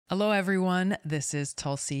Hello, everyone. This is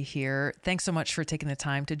Tulsi here. Thanks so much for taking the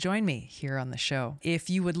time to join me here on the show. If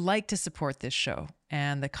you would like to support this show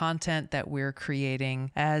and the content that we're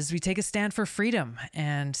creating as we take a stand for freedom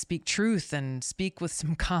and speak truth and speak with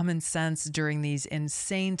some common sense during these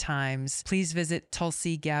insane times, please visit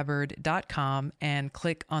tulsigabbard.com and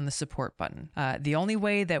click on the support button. The only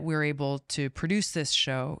way that we're able to produce this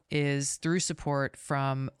show is through support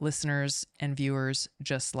from listeners and viewers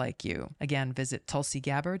just like you. Again, visit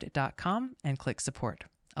tulsigabbard.com and click support.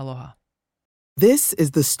 Aloha. This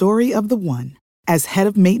is the story of the one. As head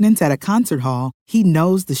of maintenance at a concert hall, he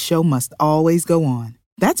knows the show must always go on.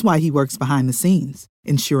 That's why he works behind the scenes,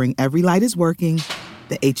 ensuring every light is working,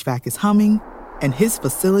 the HVAC is humming, and his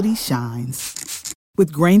facility shines.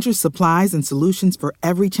 With Grainger's supplies and solutions for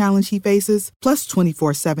every challenge he faces, plus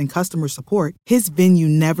 24/7 customer support, his venue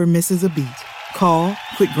never misses a beat. Call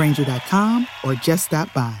quickgrainger.com or just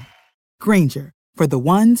stop by. Grainger, for the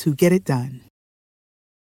ones who get it done.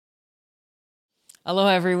 Hello,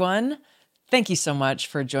 everyone. Thank you so much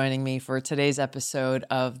for joining me for today's episode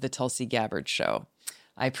of The Tulsi Gabbard Show.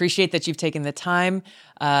 I appreciate that you've taken the time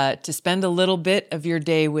to spend a little bit of your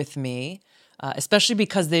day with me, especially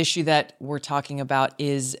because the issue that we're talking about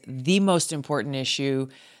is the most important issue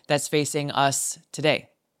that's facing us today,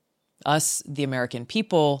 us, the American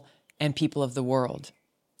people, and people of the world.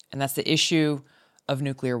 And that's the issue of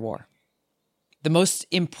nuclear war. The most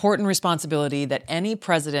important responsibility that any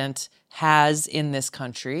president has in this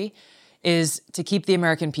country is to keep the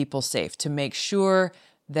American people safe, to make sure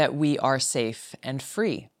that we are safe and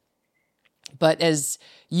free. But as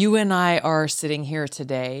you and I are sitting here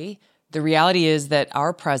today, the reality is that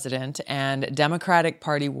our president and Democratic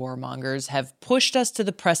Party warmongers have pushed us to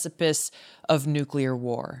the precipice of nuclear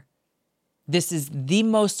war. This is the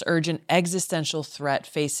most urgent existential threat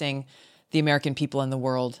facing the American people and the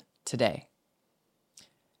world today.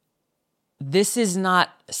 This is not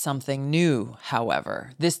something new,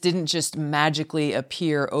 however. This didn't just magically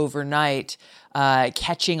appear overnight,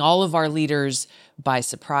 catching all of our leaders by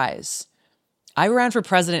surprise. I ran for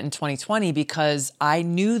president in 2020 because I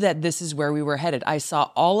knew that this is where we were headed. I saw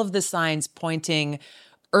all of the signs pointing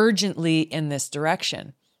urgently in this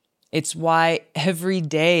direction. It's why every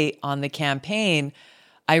day on the campaign,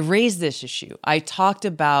 I raised this issue. I talked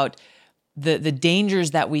about the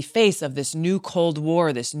dangers that we face of this new Cold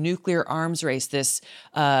War, this nuclear arms race, this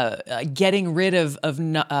getting rid of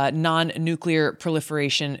non-nuclear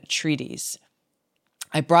proliferation treaties.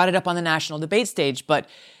 I brought it up on the national debate stage, but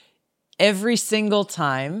every single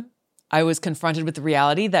time I was confronted with the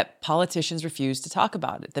reality that politicians refused to talk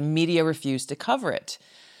about it. The media refused to cover it.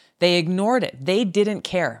 They ignored it. They didn't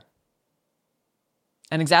care.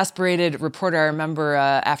 An exasperated reporter, I remember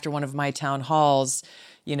after one of my town halls,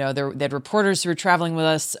 they had reporters who were traveling with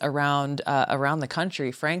us around the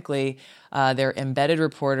country, frankly. They're embedded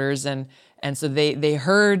reporters. And so they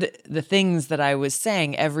heard the things that I was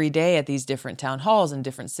saying every day at these different town halls in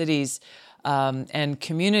different cities and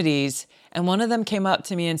communities. And one of them came up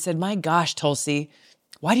to me and said, "My gosh, Tulsi,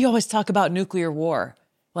 why do you always talk about nuclear war?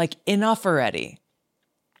 Like, enough already."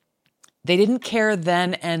 They didn't care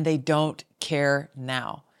then, and they don't care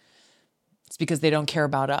now. It's because they don't care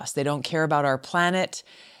about us. They don't care about our planet.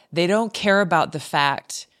 They don't care about the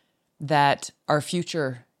fact that our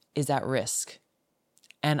future is at risk.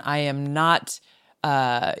 And I am not,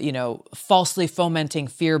 falsely fomenting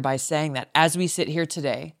fear by saying that. As we sit here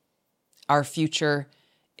today, our future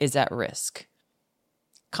is at risk.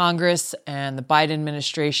 Congress and the Biden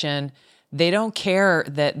administration, they don't care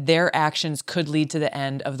that their actions could lead to the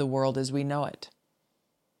end of the world as we know it.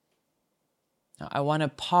 Now, I want to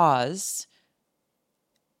pause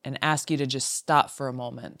and ask you to just stop for a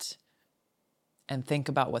moment and think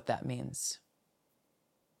about what that means.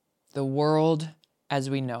 The world as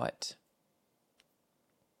we know it.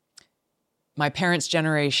 My parents'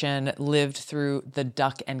 generation lived through the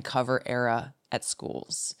duck and cover era at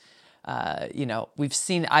schools. I've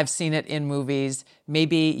seen it in movies.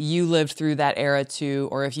 Maybe you lived through that era too,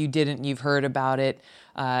 or if you didn't, you've heard about it.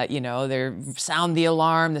 They sound the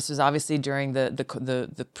alarm. This was obviously during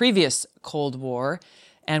the previous Cold War.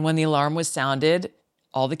 And when the alarm was sounded,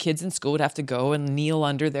 all the kids in school would have to go and kneel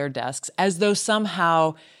under their desks as though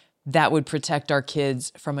somehow that would protect our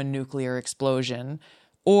kids from a nuclear explosion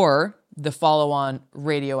or the follow-on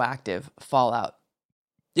radioactive fallout.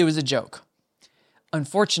 It was a joke.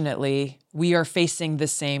 Unfortunately, we are facing the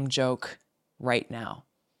same joke right now.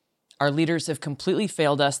 Our leaders have completely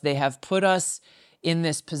failed us. They have put us in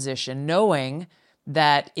this position knowing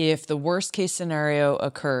that if the worst case scenario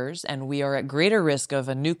occurs and we are at greater risk of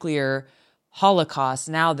a nuclear holocaust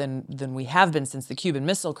now than we have been since the Cuban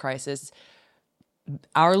Missile Crisis,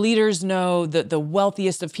 Our leaders know, that the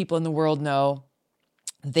wealthiest of people in the world know,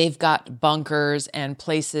 they've got bunkers and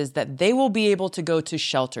places that they will be able to go to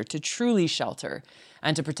shelter, to truly shelter,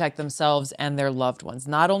 and to protect themselves and their loved ones,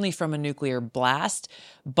 not only from a nuclear blast,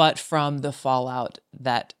 but from the fallout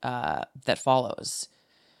that follows.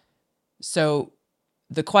 So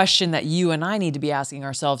the question that you and I need to be asking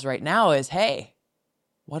ourselves right now is, hey,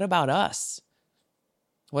 what about us?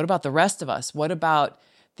 What about the rest of us? What about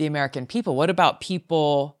the American people? What about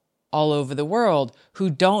people all over the world who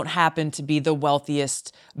don't happen to be the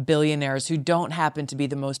wealthiest billionaires, who don't happen to be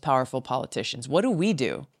the most powerful politicians? What do we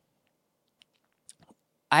do?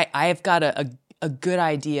 I've got a good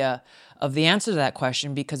idea of the answer to that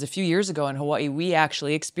question, because a few years ago in Hawaii, we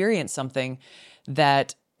actually experienced something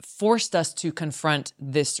that forced us to confront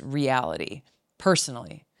this reality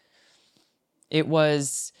personally. It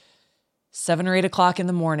was 7 or 8 o'clock in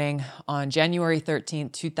the morning on January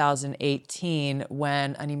 13th, 2018,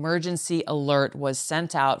 when an emergency alert was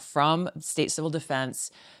sent out from State Civil Defense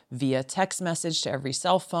via text message to every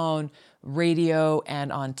cell phone, radio,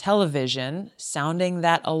 and on television, sounding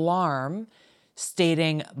that alarm,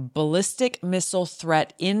 stating ballistic missile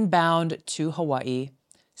threat inbound to Hawaii.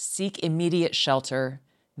 Seek immediate shelter.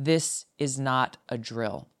 This is not a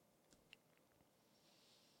drill.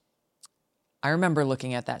 I remember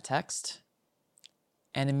looking at that text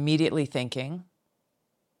and immediately thinking,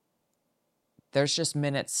 there's just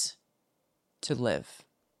minutes to live.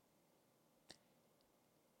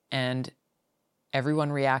 And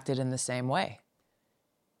everyone reacted in the same way.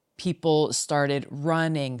 People started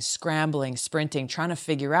running, scrambling, sprinting, trying to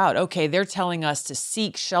figure out, okay, they're telling us to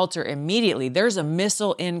seek shelter immediately. There's a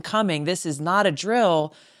missile incoming. This is not a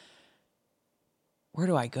drill. Where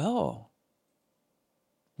do I go?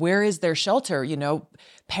 Where is their shelter? You know,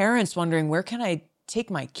 parents wondering, where can I take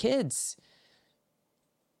my kids?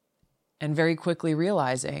 And very quickly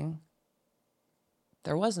realizing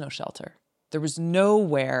there was no shelter. There was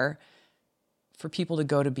nowhere for people to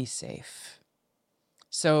go to be safe.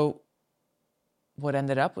 So what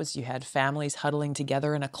ended up was you had families huddling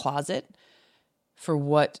together in a closet for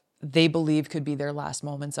what they believed could be their last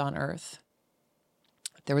moments on earth.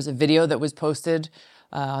 There was a video that was posted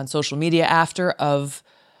on social media after of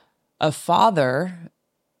a father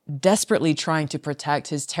desperately trying to protect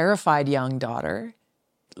his terrified young daughter,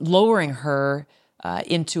 lowering her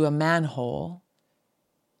into a manhole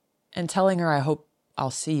and telling her, I hope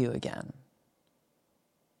I'll see you again.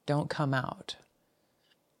 Don't come out.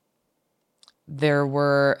 There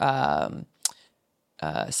were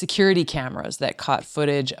security cameras that caught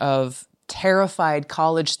footage of terrified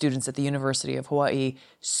college students at the University of Hawaii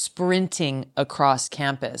sprinting across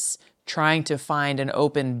campus, trying to find an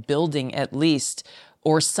open building at least,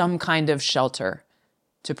 or some kind of shelter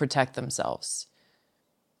to protect themselves.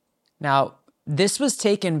 Now, this was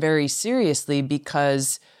taken very seriously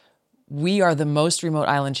because we are the most remote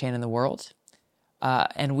island chain in the world.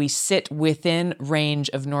 And we sit within range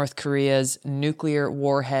of North Korea's nuclear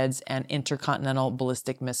warheads and intercontinental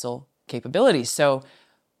ballistic missile capabilities. So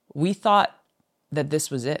we thought that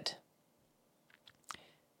this was it.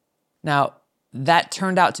 Now, that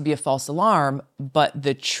turned out to be a false alarm, but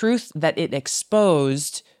the truth that it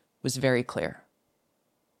exposed was very clear.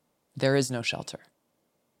 There is no shelter.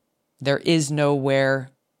 There is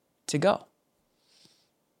nowhere to go.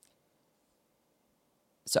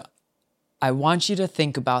 So I want you to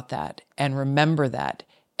think about that and remember that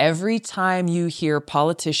every time you hear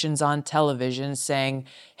politicians on television saying,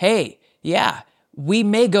 hey, yeah, we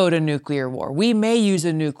may go to nuclear war. We may use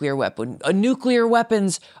a nuclear weapon. Nuclear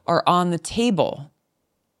weapons are on the table.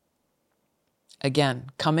 Again,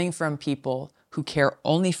 coming from people who care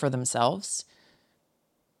only for themselves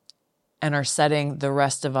and are setting the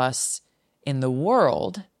rest of us in the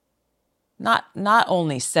world, not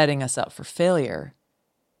only setting us up for failure,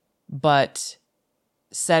 but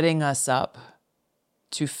setting us up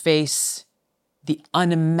to face the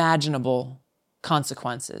unimaginable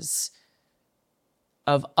consequences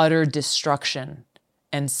of utter destruction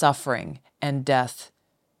and suffering and death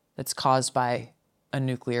that's caused by a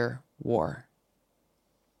nuclear war.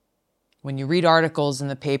 When you read articles in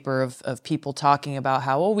the paper of people talking about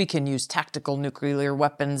how, we can use tactical nuclear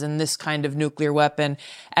weapons and this kind of nuclear weapon,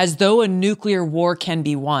 as though a nuclear war can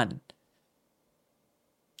be won.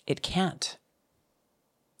 It can't.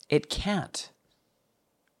 It can't.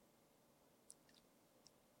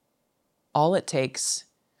 All it takes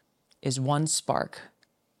is one spark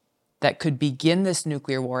that could begin this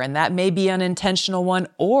nuclear war, and that may be an intentional one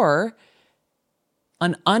or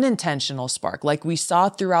an unintentional spark, like we saw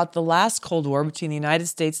throughout the last Cold War between the United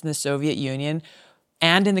States and the Soviet Union,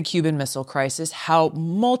 and in the Cuban Missile Crisis, how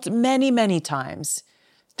many times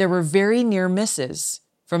there were very near misses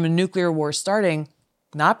from a nuclear war starting,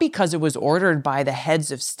 not because it was ordered by the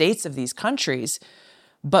heads of states of these countries,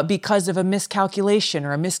 but because of a miscalculation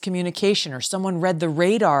or a miscommunication, or someone read the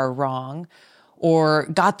radar wrong or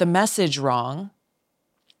got the message wrong.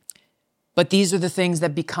 But these are the things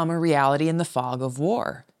that become a reality in the fog of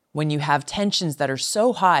war. When you have tensions that are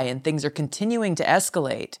so high and things are continuing to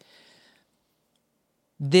escalate,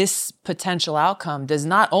 this potential outcome does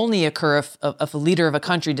not only occur if a leader of a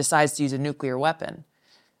country decides to use a nuclear weapon.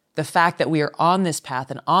 The fact that we are on this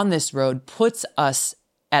path and on this road puts us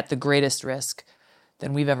at the greatest risk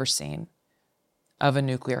than we've ever seen of a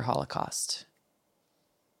nuclear holocaust.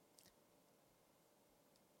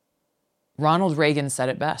 Ronald Reagan said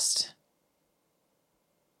it best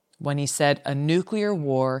when he said, "A nuclear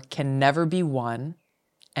war can never be won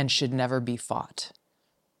and should never be fought."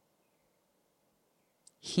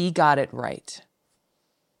 He got it right.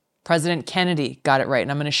 President Kennedy got it right.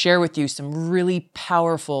 And I'm going to share with you some really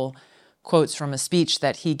powerful quotes from a speech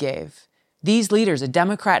that he gave. These leaders, a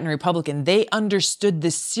Democrat and a Republican, they understood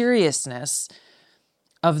the seriousness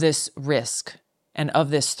of this risk and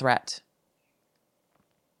of this threat.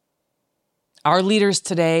 Our leaders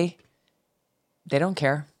today, they don't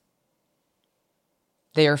care.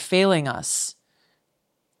 They are failing us,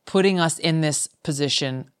 putting us in this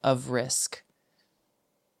position of risk,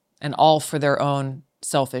 and all for their own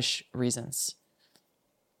selfish reasons.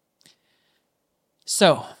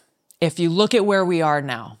 So, if you look at where we are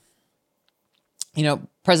now,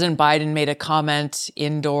 President Biden made a comment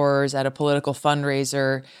indoors at a political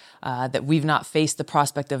fundraiser that we've not faced the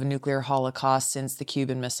prospect of a nuclear holocaust since the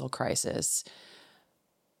Cuban Missile Crisis.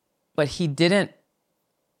 But he didn't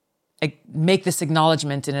make this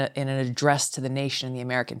acknowledgement in an address to the nation and the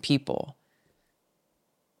American people.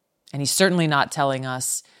 And he's certainly not telling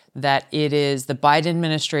us that it is the Biden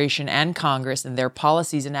administration and Congress and their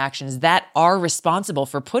policies and actions that are responsible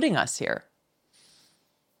for putting us here.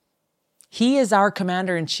 He is our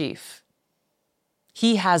commander-in-chief.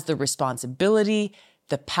 He has the responsibility,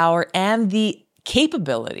 the power, and the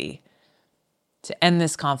capability to end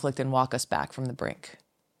this conflict and walk us back from the brink.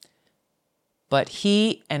 But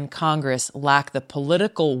he and Congress lack the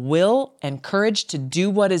political will and courage to do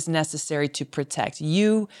what is necessary to protect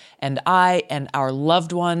you and I and our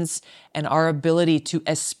loved ones and our ability to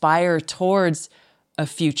aspire towards a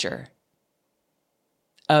future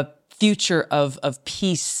of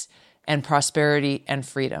peace and prosperity and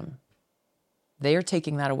freedom. They are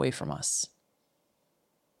taking that away from us.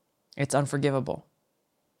 It's unforgivable.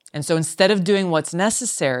 And so instead of doing what's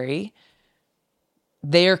necessary,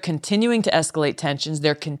 they are continuing to escalate tensions.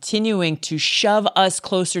 They're continuing to shove us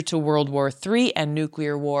closer to World War III and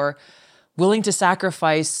nuclear war, willing to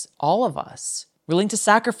sacrifice all of us, willing to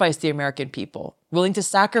sacrifice the American people, willing to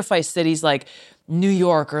sacrifice cities like New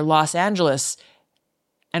York or Los Angeles.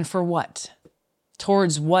 And for what?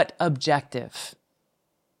 Towards what objective?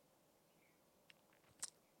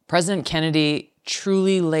 President Kennedy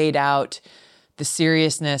truly laid out the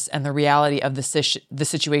seriousness and the reality of the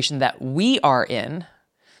situation that we are in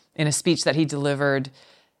a speech that he delivered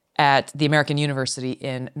at the American University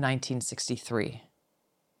in 1963.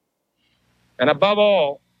 And above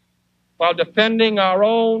all, while defending our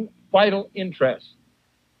own vital interests,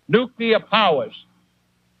 nuclear powers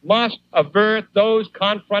must avert those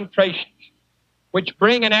confrontations which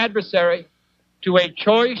bring an adversary to a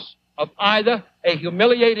choice of either a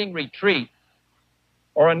humiliating retreat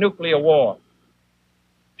or a nuclear war.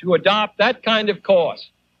 To adopt that kind of course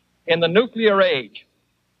in the nuclear age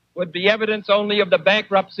would be evidence only of the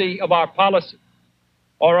bankruptcy of our policy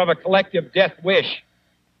or of a collective death wish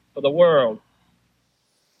for the world.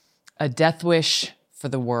 A death wish for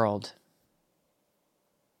the world.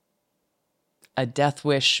 A death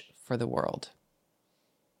wish for the world.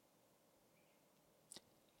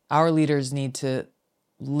 Our leaders need to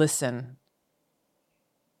listen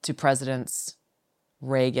to Presidents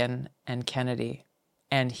Reagan and Kennedy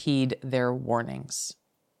and heed their warnings.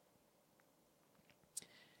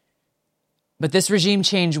 But this regime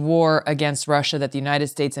change war against Russia that the United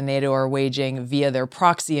States and NATO are waging via their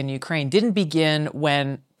proxy in Ukraine didn't begin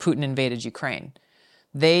when Putin invaded Ukraine.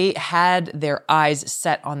 They had their eyes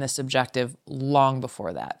set on this objective long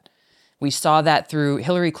before that. We saw that through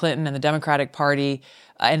Hillary Clinton and the Democratic Party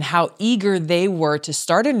and how eager they were to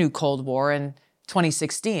start a new Cold War in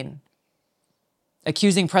 2016,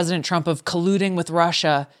 accusing President Trump of colluding with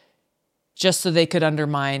Russia just so they could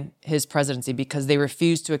undermine his presidency because they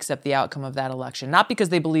refused to accept the outcome of that election. Not because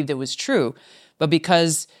they believed it was true, but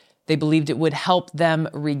because they believed it would help them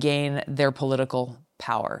regain their political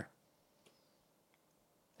power.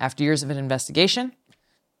 After years of an investigation,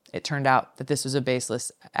 it turned out that this was a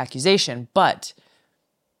baseless accusation, but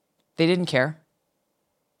they didn't care.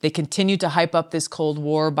 They continued to hype up this Cold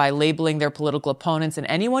War by labeling their political opponents and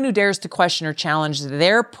anyone who dares to question or challenge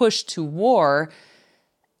their push to war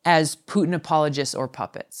as Putin apologists or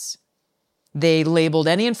puppets. They labeled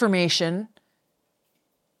any information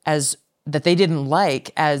as that they didn't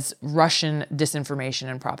like as Russian disinformation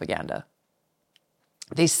and propaganda.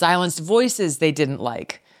 They silenced voices they didn't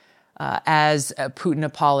like as Putin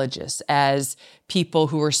apologists, as people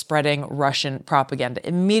who were spreading Russian propaganda,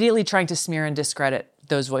 immediately trying to smear and discredit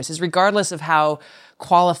those voices, regardless of how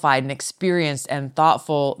qualified and experienced and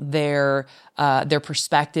thoughtful their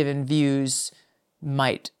perspective and views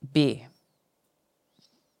might be.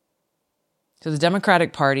 So the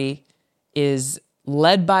Democratic Party is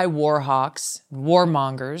led by war hawks,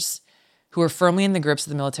 warmongers, who are firmly in the grips of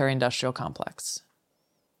the military-industrial complex.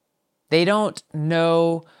 They don't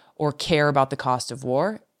know or care about the cost of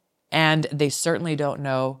war, and they certainly don't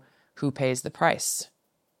know who pays the price.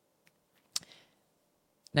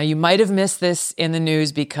 Now, you might have missed this in the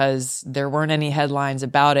news because there weren't any headlines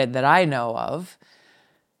about it that I know of,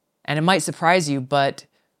 and it might surprise you, but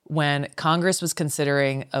when Congress was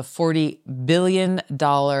considering a $40 billion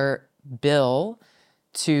bill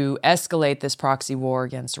to escalate this proxy war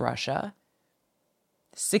against Russia,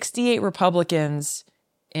 68 Republicans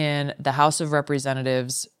in the House of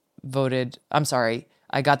Representatives voted, I'm sorry,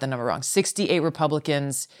 I got the number wrong. 68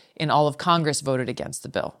 Republicans in all of Congress voted against the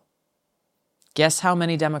bill. Guess how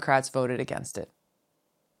many Democrats voted against it?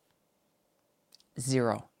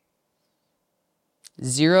 0.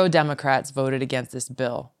 0 Democrats voted against this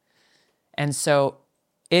bill. And so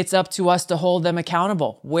it's up to us to hold them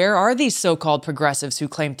accountable. Where are these so-called progressives who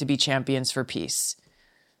claim to be champions for peace?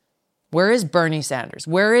 Where is Bernie Sanders?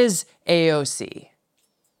 Where is AOC?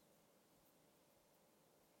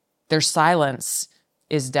 Their silence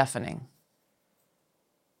is deafening.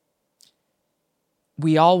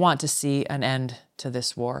 We all want to see an end to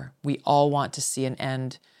this war. We all want to see an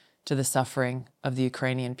end to the suffering of the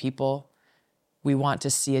Ukrainian people. We want to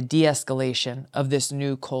see a de-escalation of this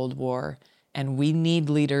new Cold War, and we need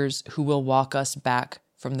leaders who will walk us back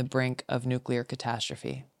from the brink of nuclear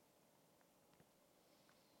catastrophe.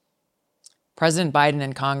 President Biden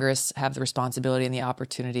and Congress have the responsibility and the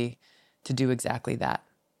opportunity to do exactly that,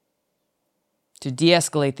 to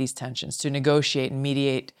de-escalate these tensions, to negotiate and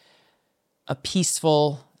mediate a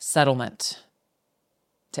peaceful settlement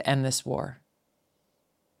to end this war.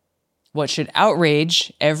 What should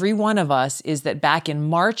outrage every one of us is that back in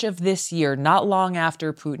March of this year, not long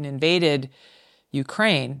after Putin invaded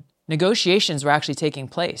Ukraine, negotiations were actually taking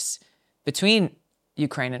place between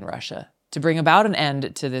Ukraine and Russia to bring about an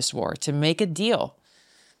end to this war, to make a deal.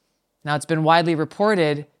 Now, it's been widely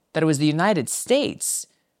reported that it was the United States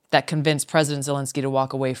that convinced President Zelensky to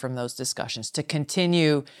walk away from those discussions, to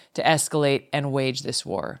continue to escalate and wage this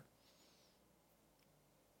war.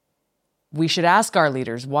 We should ask our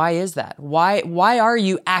leaders, why is that? Why are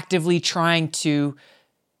you actively trying to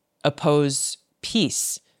oppose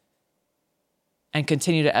peace and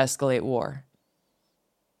continue to escalate war?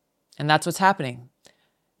 And that's what's happening.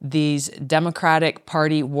 These Democratic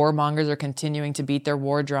Party warmongers are continuing to beat their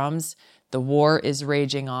war drums. The war is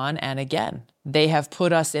raging on. And again, they have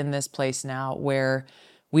put us in this place now where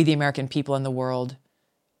we, the American people in the world,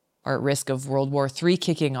 are at risk of World War III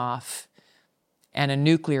kicking off and a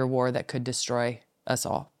nuclear war that could destroy us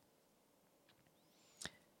all.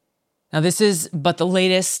 Now, this is but the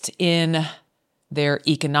latest in their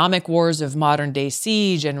economic wars of modern-day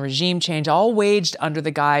siege and regime change, all waged under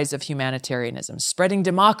the guise of humanitarianism, spreading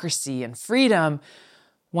democracy and freedom,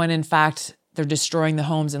 when in fact they're destroying the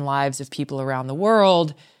homes and lives of people around the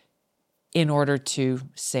world in order to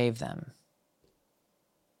save them.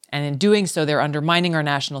 And in doing so, they're undermining our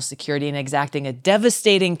national security and exacting a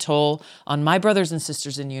devastating toll on my brothers and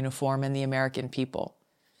sisters in uniform and the American people.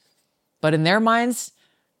 But in their minds,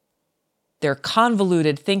 their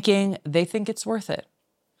convoluted thinking, they think it's worth it.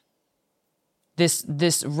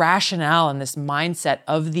 This rationale and this mindset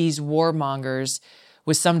of these warmongers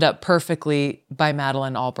was summed up perfectly by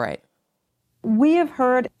Madeleine Albright. We have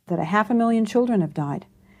heard that 500,000 children have died.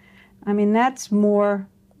 I mean, that's more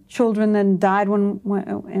children than died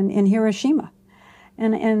in Hiroshima.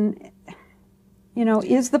 And you know,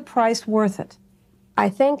 is the price worth it? I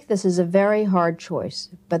think this is a very hard choice,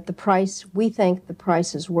 but we think the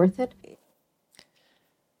price is worth it.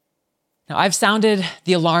 Now, I've sounded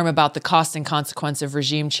the alarm about the cost and consequence of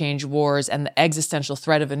regime change wars and the existential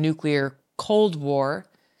threat of a nuclear Cold War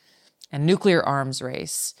and nuclear arms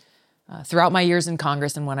race throughout my years in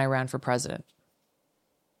Congress and when I ran for president.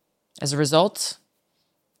 As a result,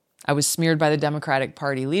 I was smeared by the Democratic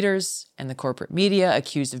Party leaders and the corporate media,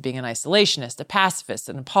 accused of being an isolationist, a pacifist,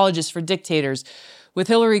 an apologist for dictators, with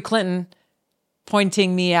Hillary Clinton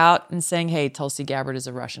pointing me out and saying, hey, Tulsi Gabbard is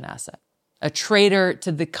a Russian asset, a traitor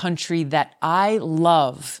to the country that I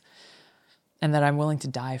love and that I'm willing to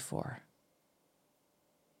die for.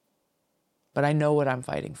 But I know what I'm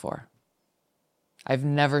fighting for. I've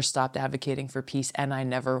never stopped advocating for peace, and I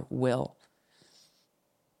never will,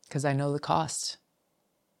 because I know the cost.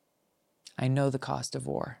 I know the cost of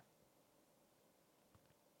war.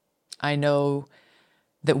 I know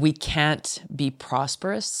that we can't be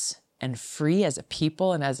prosperous and free as a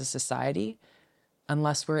people and as a society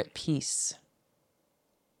unless we're at peace.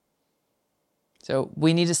 So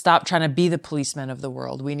we need to stop trying to be the policemen of the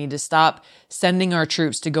world. We need to stop sending our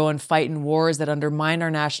troops to go and fight in wars that undermine our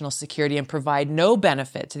national security and provide no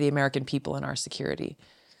benefit to the American people and our security.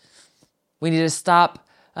 We need to stop,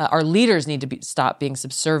 our leaders need to stop being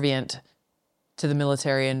subservient to the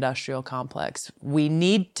military-industrial complex. We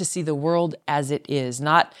need to see the world as it is,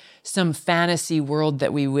 not some fantasy world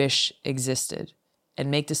that we wish existed, and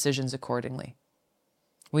make decisions accordingly.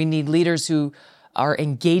 We need leaders who are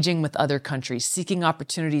engaging with other countries, seeking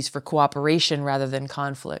opportunities for cooperation rather than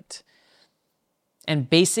conflict, and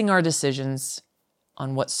basing our decisions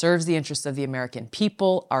on what serves the interests of the American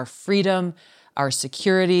people, our freedom, our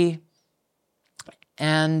security,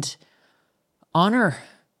 and honor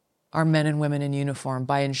our men and women in uniform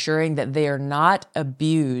by ensuring that they are not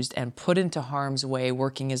abused and put into harm's way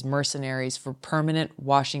working as mercenaries for permanent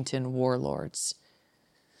Washington warlords,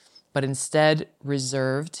 but instead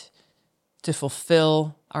reserved to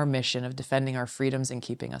fulfill our mission of defending our freedoms and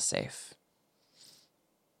keeping us safe.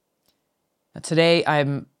 Now, today,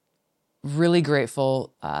 I'm really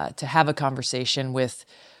grateful to have a conversation with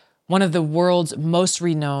one of the world's most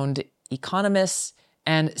renowned economists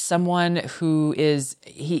and someone who is,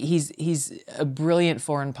 he's a brilliant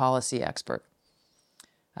foreign policy expert.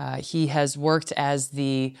 He has worked as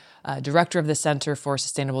the director of the Center for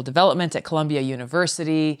Sustainable Development at Columbia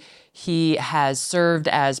University. He has served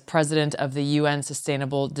as president of the UN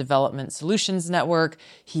Sustainable Development Solutions Network.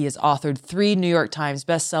 He has authored 3 New York Times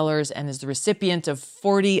bestsellers and is the recipient of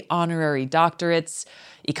 40 honorary doctorates.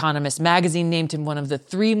 Economist magazine named him one of the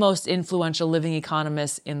 3 most influential living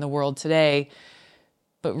economists in the world today.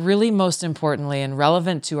 But really, most importantly, and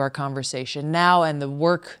relevant to our conversation now and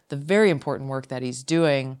the very important work that he's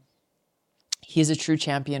doing, he is a true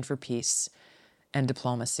champion for peace and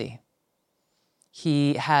diplomacy.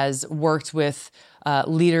 He has worked with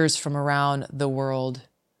leaders from around the world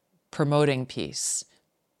promoting peace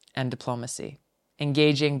and diplomacy,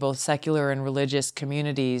 engaging both secular and religious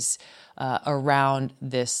communities around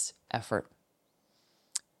this effort.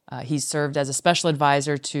 He's served as a special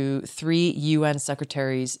advisor to 3 UN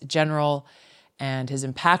Secretaries General, and his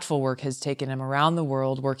impactful work has taken him around the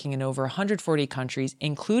world, working in over 140 countries,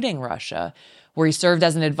 including Russia, where he served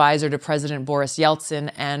as an advisor to President Boris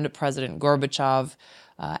Yeltsin and President Gorbachev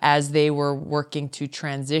as they were working to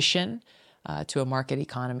transition to a market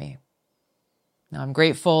economy. Now, I'm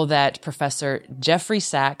grateful that Professor Jeffrey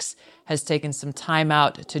Sachs has taken some time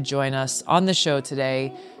out to join us on the show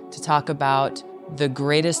today to talk about the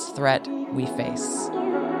greatest threat we face.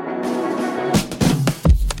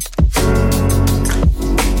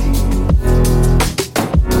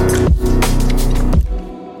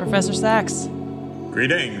 Professor Sachs.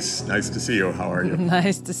 Greetings. Nice to see you. How are you?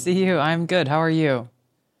 Nice to see you. I'm good. How are you?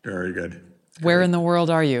 Very good. Where in the world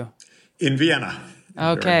are you? In Vienna.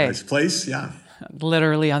 Okay. Very nice place, yeah.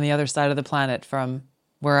 Literally on the other side of the planet from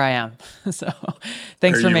where I am. So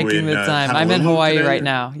thanks for making the time. I'm in Hawaii today, right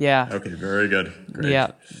now. Yeah. Okay, very good. Great.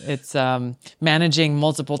 Yeah. It's managing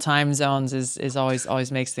multiple time zones is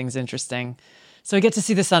always makes things interesting. So I get to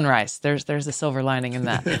see the sunrise. There's a silver lining in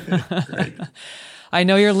that. Great. I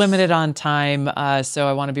know you're limited on time, so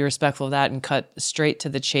I want to be respectful of that and cut straight to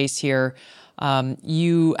the chase here.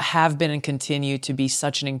 You have been and continue to be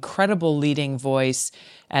such an incredible leading voice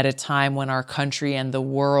at a time when our country and the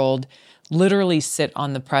world literally sit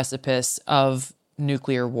on the precipice of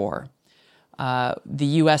nuclear war. The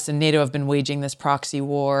U.S. and NATO have been waging this proxy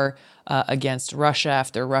war against Russia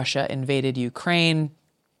after Russia invaded Ukraine.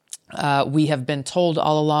 We have been told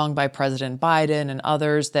all along by President Biden and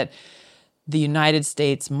others that the United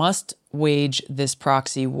States must wage this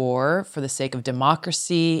proxy war for the sake of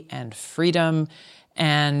democracy and freedom,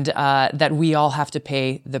 and that we all have to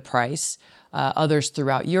pay the price. Others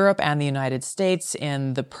throughout Europe and the United States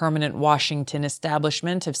in the permanent Washington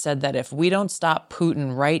establishment have said that if we don't stop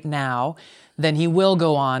Putin right now, then he will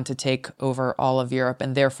go on to take over all of Europe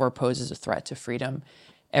and therefore poses a threat to freedom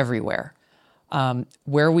everywhere.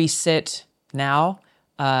 Where we sit now,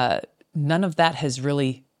 none of that has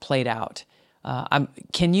really played out.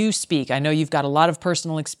 Can you speak? I know you've got a lot of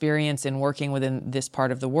personal experience in working within this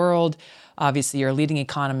part of the world. Obviously, you're a leading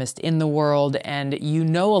economist in the world, and you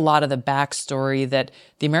know a lot of the backstory that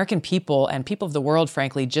the American people and people of the world,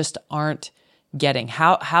 frankly, just aren't getting.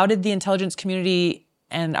 How did the intelligence community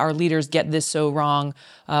and our leaders get this so wrong,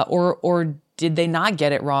 or did they not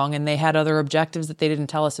get it wrong and they had other objectives that they didn't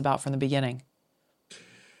tell us about from the beginning?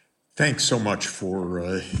 Thanks so much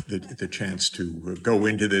for the chance to go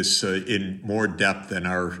into this in more depth than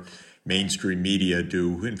our mainstream media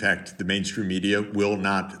do. In fact, the mainstream media will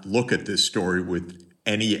not look at this story with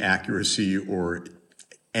any accuracy or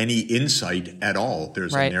any insight at all.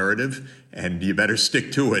 There's a narrative, and you better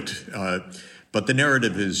stick to it. But the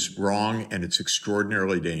narrative is wrong, and it's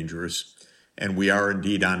extraordinarily dangerous. And we are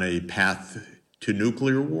indeed on a path to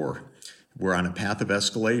nuclear war. We're on a path of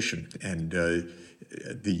escalation, and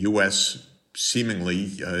the U.S.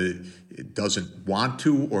 seemingly doesn't want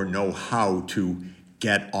to or know how to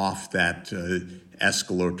get off that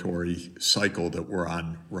escalatory cycle that we're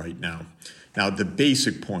on right now. Now, the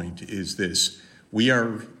basic point is this. We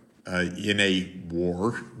are in a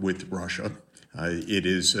war with Russia. It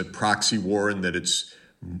is a proxy war in that it's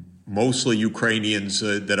mostly Ukrainians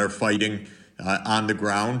that are fighting on the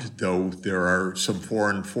ground, though there are some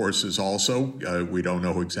foreign forces also. We don't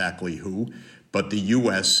know exactly who. But the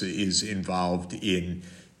U.S. is involved in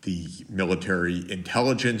the military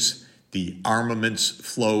intelligence, the armaments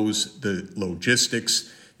flows, the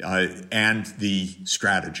logistics, and the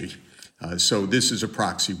strategy. So this is a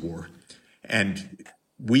proxy war. And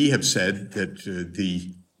we have said that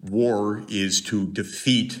the war is to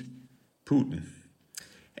defeat Putin.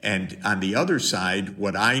 And on the other side,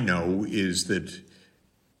 what I know is that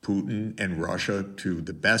Putin and Russia, to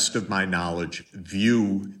the best of my knowledge,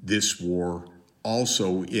 view this war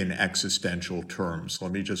also in existential terms.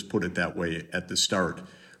 Let me just put it that way at the start,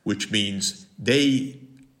 which means they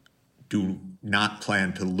do not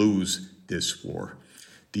plan to lose this war.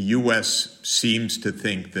 The U.S. seems to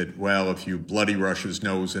think that, well, if you bloody Russia's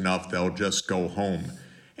nose enough, they'll just go home.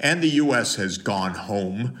 And the U.S. has gone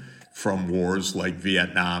home from wars like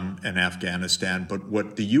Vietnam and Afghanistan. But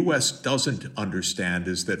what the U.S. doesn't understand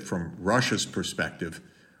is that from Russia's perspective,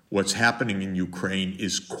 what's happening in Ukraine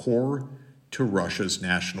is core to Russia's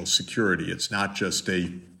national security. It's not just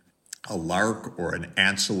a lark or an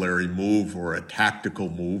ancillary move or a tactical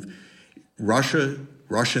move. Russian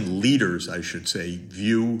leaders, I should say,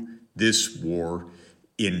 view this war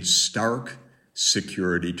in stark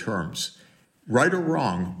security terms. Right or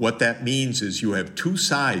wrong, what that means is you have two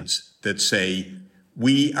sides that say,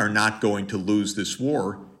 we are not going to lose this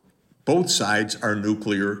war. Both sides are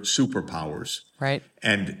nuclear superpowers. Right.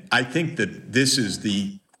 And I think that this is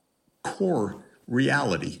the core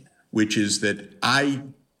reality, which is that I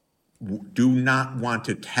do not want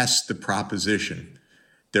to test the proposition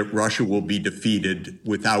that Russia will be defeated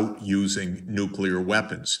without using nuclear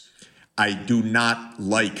weapons. I do not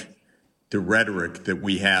like the rhetoric that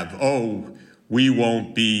we have. Oh, we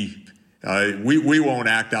won't be, we won't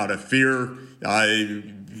act out of fear.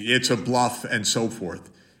 It's a bluff and so forth.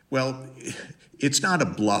 Well, it's not a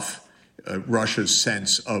bluff, Russia's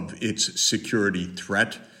sense of its security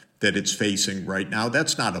threat that it's facing right now.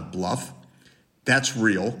 That's not a bluff. That's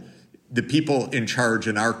real. The people in charge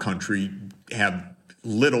in our country have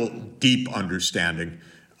little deep understanding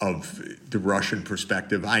of the Russian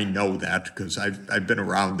perspective. I know that because I've been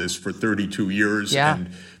around this for 32 years. Yeah.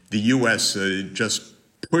 And the U.S. Just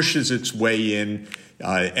pushes its way in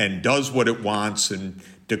and does what it wants and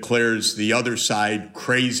declares the other side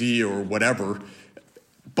crazy or whatever.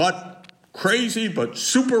 But crazy, but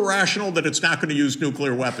super rational that it's not going to use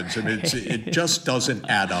nuclear weapons. I mean, it just doesn't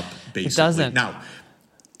add up, basically. It doesn't. Now,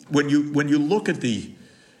 when you look at the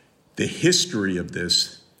history of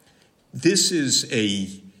this, this is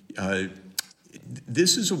a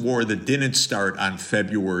war that didn't start on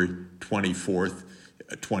February 24th,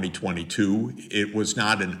 2022. It was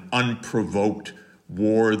not an unprovoked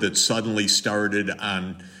war that suddenly started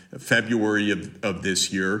on February of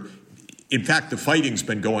this year. In fact, the fighting's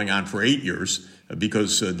been going on for 8 years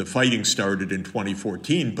because the fighting started in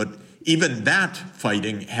 2014. But even that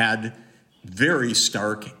fighting had very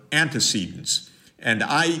stark antecedents. And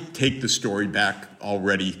I take the story back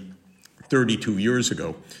already 32 years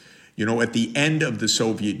ago. You know, at the end of the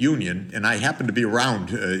Soviet Union, and I happened to be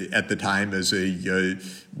around at the time as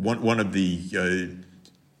one of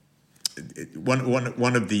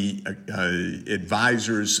the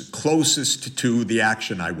advisors closest to the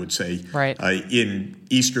action, I would say, right. In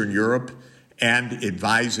Eastern Europe, and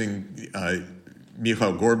advising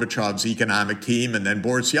Mikhail Gorbachev's economic team and then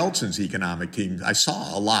Boris Yeltsin's economic team. I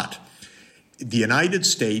saw a lot. The United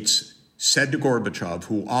States said to Gorbachev,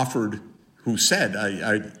 who said,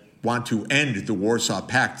 I want to end the Warsaw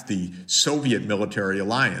Pact, the Soviet military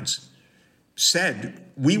alliance, said,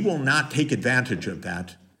 we will not take advantage of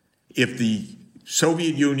that. If the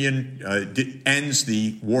Soviet Union ends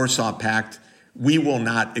the Warsaw Pact, we will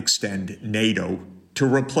not extend NATO to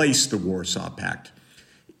replace the Warsaw Pact.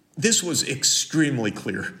 This was extremely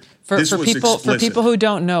clear. For people who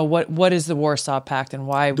don't know, what is the Warsaw Pact and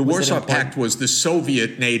why the was Warsaw it important? Pact was the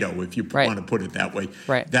Soviet NATO, if you want to put it that way.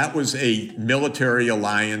 Right. That was a military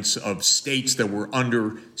alliance of states that were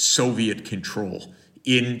under Soviet control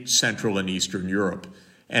in Central and Eastern Europe.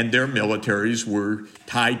 And their militaries were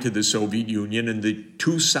tied to the Soviet Union, and the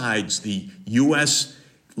two sides, the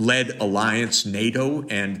U.S.-led alliance, NATO,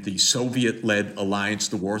 and the Soviet-led alliance,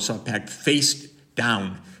 the Warsaw Pact, faced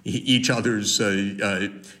down each other's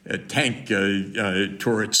tank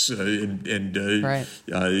turrets and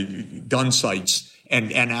gun sights,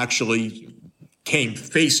 and actually came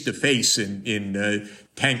face to face in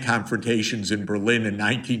tank confrontations in Berlin in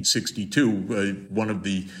 1962, one of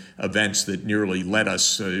the events that nearly led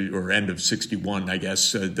us, or end of 61, I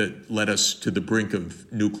guess, that led us to the brink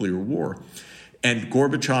of nuclear war. And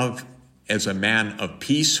Gorbachev, as a man of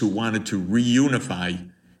peace who wanted to reunify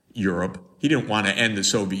Europe, he didn't want to end the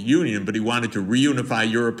Soviet Union, but he wanted to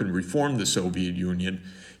reunify Europe and reform the Soviet Union,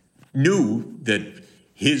 knew that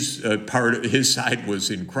his part of his side was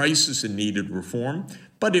in crisis and needed reform,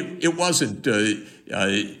 but it wasn't that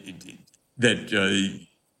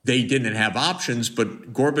they didn't have options,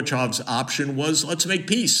 but Gorbachev's option was, let's make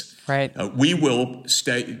peace. Right. We will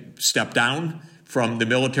step down from the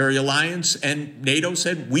military alliance, and NATO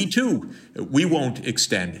said, we too, we won't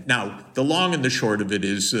extend. Now, the long and the short of it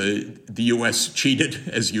is the U.S. cheated,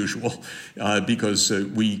 as usual, because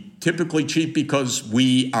we typically cheat because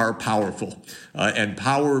we are powerful, and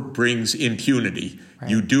power brings impunity.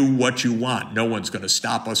 Right. You do what you want. No one's going to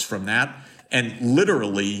stop us from that. And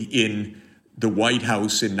literally in the White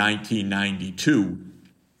House in 1992,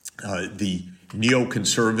 the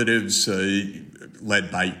neoconservatives,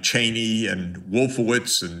 led by Cheney and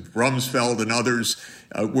Wolfowitz and Rumsfeld and others,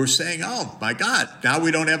 were saying, oh, my God, now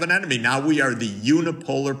we don't have an enemy. Now we are the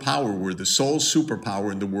unipolar power. We're the sole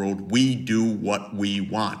superpower in the world. We do what we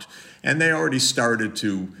want. And they already started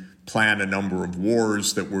to plan a number of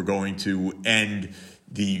wars that were going to end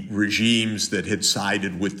the regimes that had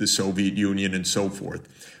sided with the Soviet Union and so forth.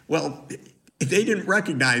 Well, they didn't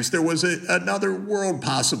recognize there was another world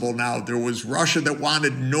possible now. There was Russia that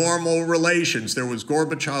wanted normal relations. There was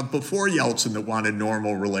Gorbachev before Yeltsin that wanted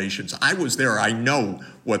normal relations. I was there. I know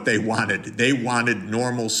what they wanted. They wanted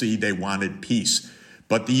normalcy. They wanted peace.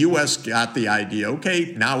 But the U.S. got the idea,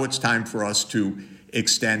 okay, now it's time for us to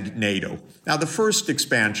extend NATO. Now, the first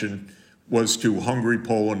expansion was to Hungary,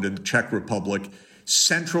 Poland, and the Czech Republic,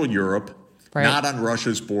 Central Europe, right, not on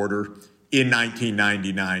Russia's border, in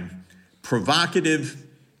 1999. Provocative,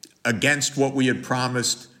 against what we had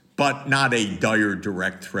promised, but not a dire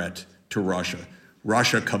direct threat to Russia.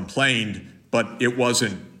 Russia complained, but it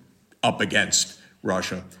wasn't up against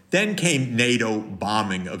Russia. Then came NATO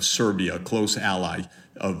bombing of Serbia, a close ally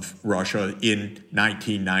of Russia, in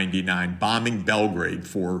 1999, bombing Belgrade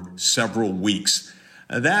for several weeks.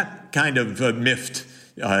 That kind of miffed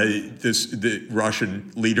the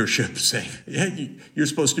Russian leadership, saying, yeah, you're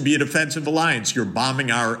supposed to be a defensive alliance. You're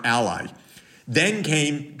bombing our ally. Then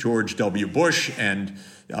came George W. Bush and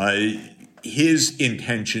his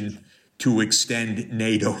intention to extend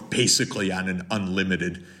NATO basically on an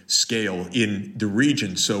unlimited scale in the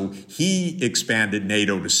region. So he expanded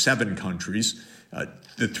NATO to 7 countries,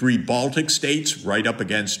 the 3 Baltic states right up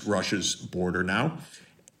against Russia's border now,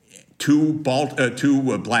 2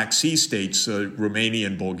 Black Sea states, Romania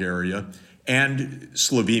and Bulgaria, and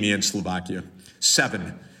Slovenia and Slovakia,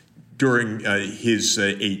 7 during his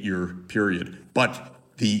 8-year period. But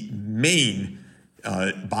the main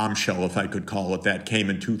bombshell, if I could call it that, came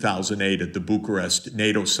in 2008 at the Bucharest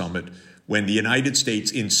NATO summit, when the United States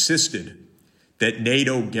insisted that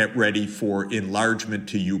NATO get ready for enlargement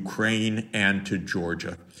to Ukraine and to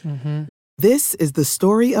Georgia. Mm-hmm. This is the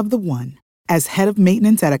story of the one. As head of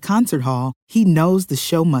maintenance at a concert hall, he knows the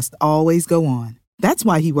show must always go on. That's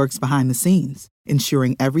why he works behind the scenes,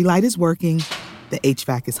 ensuring every light is working, the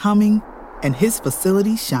HVAC is humming, and his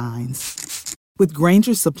facility shines. With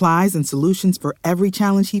Grainger's supplies and solutions for every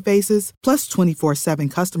challenge he faces, plus 24/7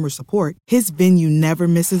 customer support, his venue never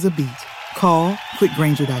misses a beat. Call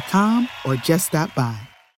quickgrainger.com or just stop by.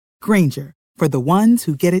 Grainger, for the ones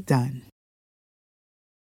who get it done.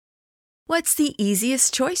 What's the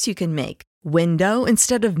easiest choice you can make? Window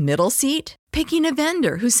instead of middle seat? Picking a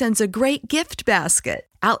vendor who sends a great gift basket?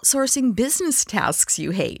 Outsourcing business tasks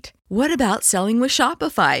you hate? What about selling with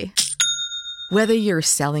Shopify? Whether you're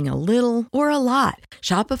selling a little or a lot,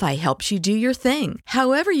 Shopify helps you do your thing,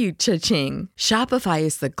 however you cha-ching. Shopify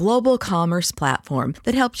is the global commerce platform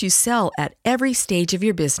that helps you sell at every stage of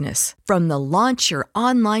your business. From the launch your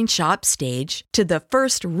online shop stage to the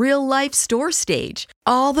first real-life store stage,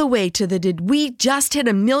 all the way to the did we just hit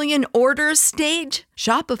 1 million orders stage.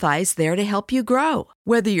 Shopify's there to help you grow.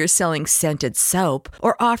 Whether you're selling scented soap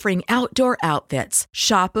or offering outdoor outfits,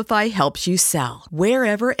 Shopify helps you sell.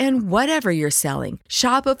 Wherever and whatever you're selling,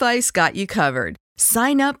 Shopify's got you covered.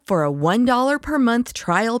 Sign up for a $1 per month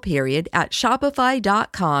trial period at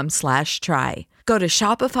shopify.com/try. Go to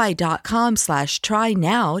shopify.com/try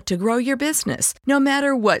now to grow your business, no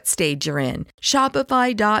matter what stage you're in.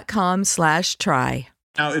 Shopify.com/try.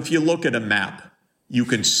 Now, if you look at a map, you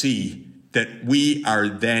can see that we are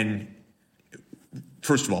then,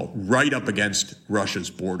 first of all, right up against Russia's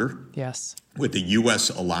border. Yes. With the U.S.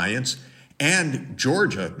 alliance. And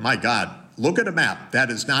Georgia, my God, look at a map. That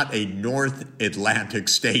is not a North Atlantic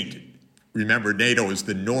state. Remember, NATO is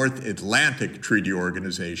the North Atlantic Treaty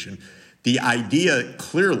Organization. The idea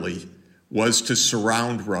clearly was to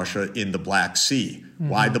surround Russia in the Black Sea. Mm-hmm.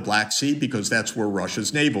 Why the Black Sea? Because that's where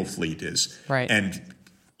Russia's naval fleet is. Right. And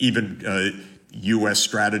even U.S.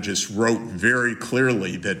 strategists wrote very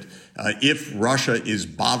clearly that if Russia is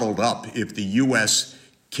bottled up, if the U.S.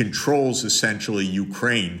 controls essentially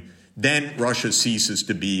Ukraine, then Russia ceases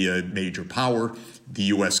to be a major power. The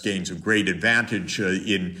U.S. gains a great advantage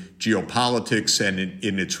in geopolitics and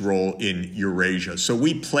in its role in Eurasia. So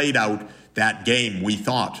we played out that game, we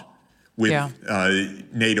thought, with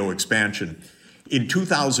NATO expansion. In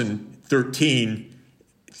 2013,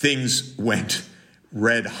 things went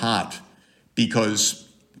red hot because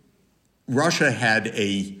Russia had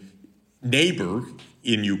a neighbor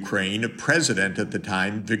in Ukraine, a president at the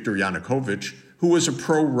time, Viktor Yanukovych, who was a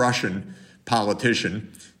pro-Russian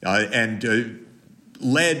politician and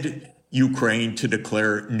led Ukraine to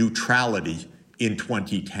declare neutrality in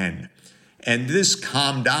 2010. And this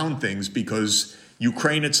calmed down things because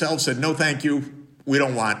Ukraine itself said, no, thank you. We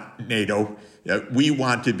don't want NATO. We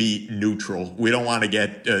want to be neutral. We don't want to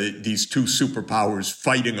get these two superpowers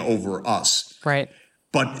fighting over us. Right.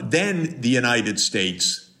 But then the United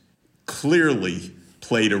States clearly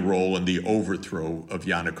played a role in the overthrow of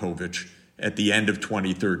Yanukovych at the end of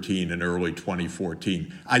 2013 and early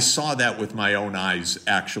 2014. I saw that with my own eyes,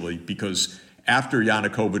 actually, because after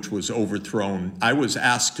Yanukovych was overthrown, I was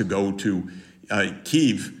asked to go to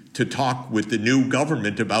Kyiv to talk with the new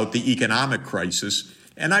government about the economic crisis.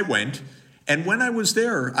 And I went. And when I was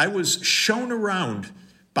there, I was shown around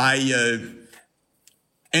by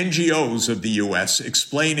NGOs of the U.S.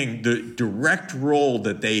 explaining the direct role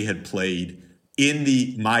that they had played in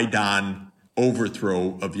the Maidan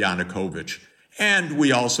overthrow of Yanukovych. And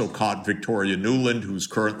we also caught Victoria Nuland, who's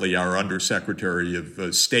currently our Undersecretary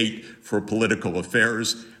of State for Political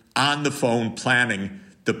Affairs, on the phone planning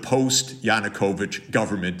the post-Yanukovych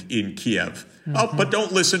government in Kiev. Mm-hmm. Oh, but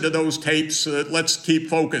don't listen to those tapes. Let's keep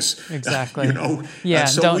focus. Exactly. Yeah.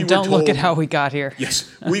 So don't look at how we got here. Yes.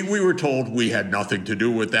 We were told we had nothing to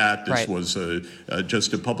do with that. This right. was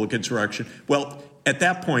just a public insurrection. Well, at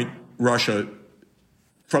that point, Russia,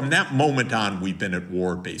 from that moment on, we've been at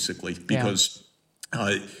war, basically, because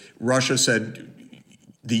Russia said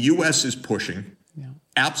the U.S. is pushing,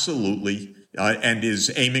 absolutely, and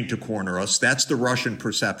is aiming to corner us. That's the Russian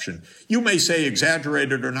perception. You may say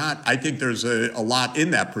exaggerated or not. I think there's a lot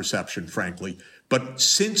in that perception, frankly. But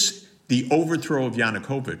since the overthrow of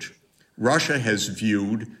Yanukovych, Russia has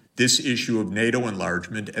viewed this issue of NATO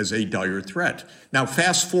enlargement as a dire threat. Now,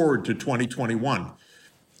 fast forward to 2021,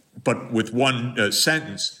 but with one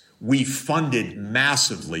sentence, we funded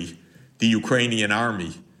massively the Ukrainian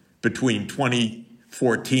army between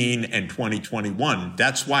 2014 and 2021.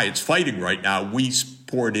 That's why it's fighting right now. We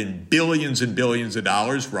poured in billions and billions of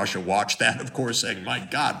dollars. Russia watched that, of course, saying, my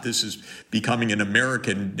God, this is becoming an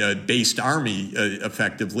American-based army,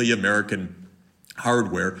 effectively, American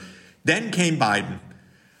hardware. Then came Biden.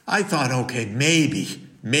 I thought, okay,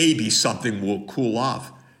 maybe something will cool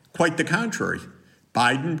off. Quite the contrary.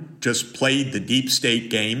 Biden just played the deep state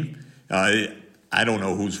game. I don't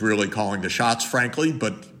know who's really calling the shots, frankly,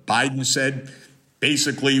 but Biden said,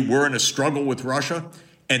 basically, we're in a struggle with Russia.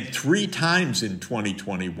 And 3 times in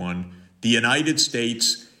 2021, the United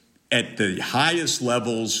States at the highest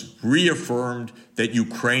levels reaffirmed that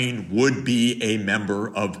Ukraine would be a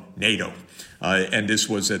member of NATO. And this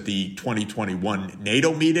was at the 2021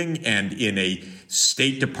 NATO meeting and in a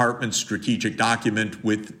State Department strategic document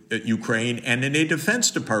with Ukraine and in a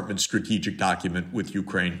Defense Department strategic document with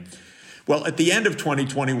Ukraine. Well, at the end of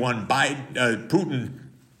 2021, Putin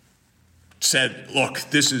said, look,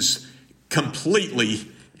 this is completely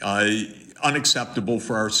unacceptable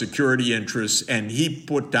for our security interests, and he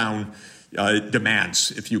put down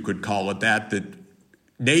demands, if you could call it that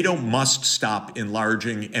NATO must stop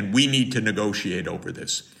enlarging, and we need to negotiate over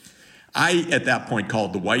this. I, at that point,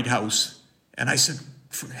 called the White House, and I said,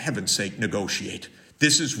 for heaven's sake, negotiate.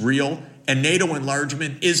 This is real, and NATO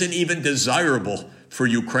enlargement isn't even desirable for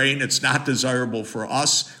Ukraine. It's not desirable for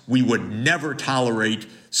us. We would never tolerate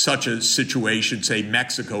such a situation, say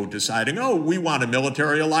Mexico deciding, oh, we want a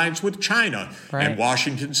military alliance with China. Right. And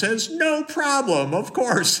Washington says, no problem, of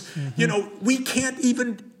course. Mm-hmm. We can't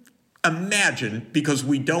even imagine, because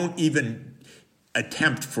we don't even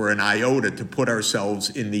attempt for an iota to put ourselves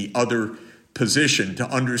in the other position to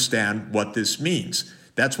understand what this means.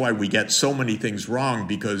 That's why we get so many things wrong,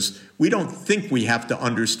 because we don't think we have to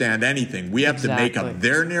understand anything. We have to make up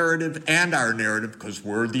their narrative and our narrative, because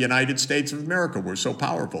we're the United States of America. We're so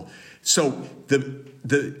powerful. So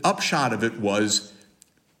the upshot of it was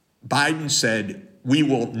Biden said, we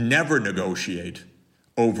will never negotiate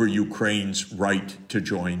over Ukraine's right to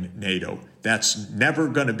join NATO. That's never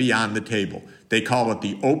going to be on the table. They call it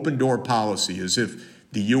the open door policy, as if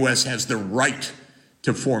the U.S. has the right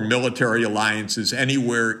to form military alliances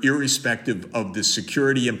anywhere, irrespective of the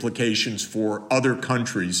security implications for other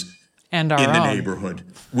countries and in the neighborhood,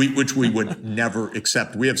 which we would never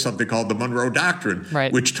accept. We have something called the Monroe Doctrine,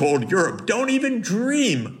 right, which told Europe, don't even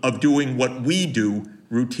dream of doing what we do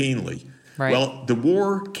routinely. Right. Well, the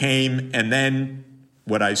war came, and then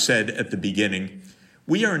what I said at the beginning,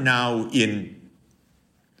 we're in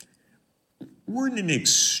an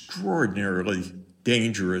extraordinarily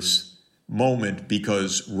dangerous moment,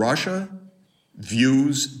 because Russia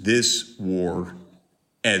views this war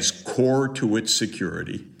as core to its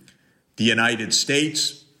security. The United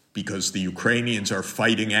States, because the Ukrainians are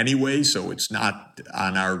fighting anyway, so it's not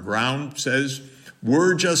on our ground, says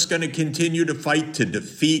we're just going to continue to fight to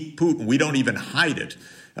defeat Putin. We don't even hide it.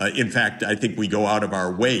 In fact, I think we go out of our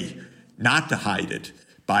way not to hide it.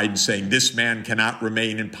 Biden saying this man cannot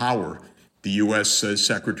remain in power. The U.S.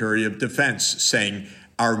 Secretary of Defense saying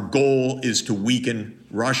our goal is to weaken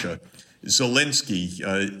Russia.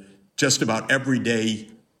 Zelensky, just about every day,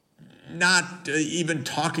 not even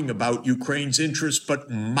talking about Ukraine's interests,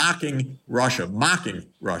 but mocking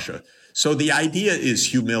Russia. So the idea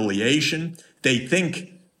is humiliation. They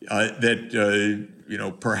think that,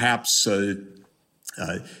 perhaps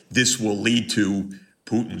this will lead to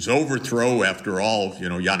Putin's overthrow. After all,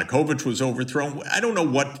 Yanukovych was overthrown. I don't know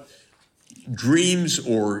what dreams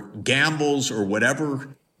or gambles or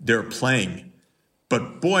whatever they're playing,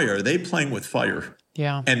 but boy, are they playing with fire.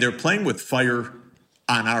 Yeah. And they're playing with fire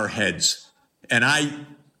on our heads. And I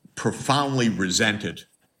profoundly resent it.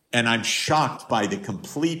 And I'm shocked by the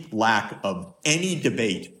complete lack of any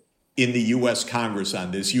debate in the U.S. Congress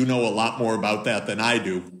on this. You know a lot more about that than I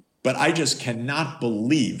do. But I just cannot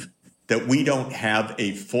believe that we don't have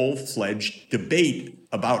a full-fledged debate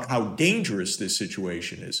about how dangerous this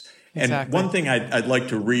situation is. Exactly. And one thing I'd like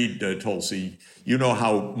to read, Tulsi, you know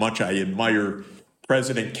how much I admire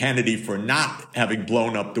President Kennedy for not having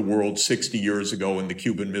blown up the world 60 years ago in the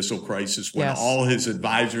Cuban Missile Crisis, when all his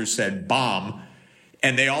advisors said bomb.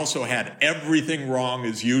 And they also had everything wrong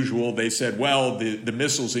as usual. They said, well, the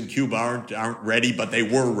missiles in Cuba aren't ready, but they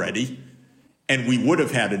were ready. And we would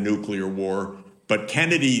have had a nuclear war. But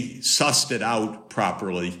Kennedy sussed it out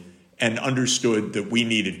properly and understood that we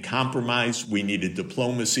needed compromise, we needed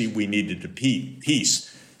diplomacy, we needed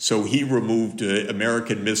peace. So he removed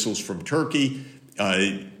American missiles from Turkey.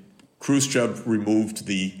 Khrushchev removed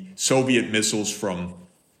the Soviet missiles from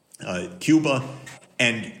Cuba.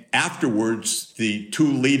 And afterwards, the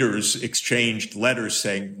two leaders exchanged letters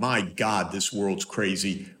saying, my God, this world's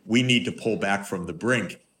crazy. We need to pull back from the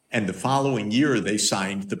brink. And the following year, they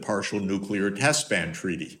signed the Partial Nuclear Test Ban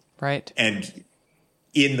Treaty. Right. And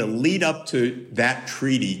in the lead up to that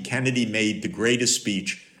treaty, Kennedy made the greatest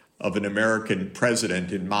speech of an American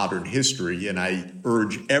president in modern history. And I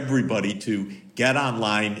urge everybody to get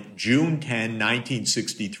online, June 10,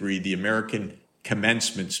 1963, the American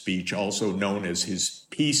commencement speech, also known as his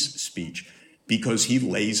peace speech, because he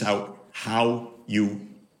lays out how you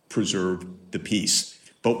preserve the peace.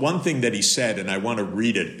 But one thing that he said, and I want to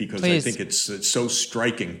read it because I think it's so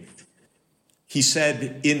striking. He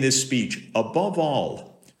said in this speech, above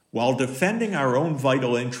all, while defending our own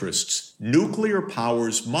vital interests, nuclear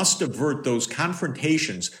powers must avert those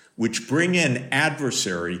confrontations which bring an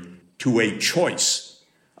adversary to a choice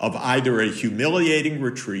of either a humiliating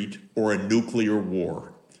retreat or a nuclear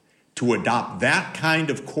war. To adopt that kind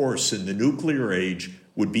of course in the nuclear age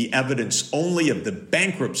would be evidence only of the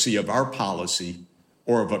bankruptcy of our policy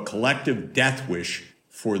or of a collective death wish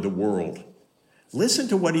for the world. Listen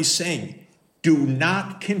to what he's saying. Do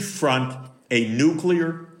not confront a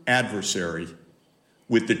nuclear adversary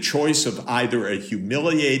with the choice of either a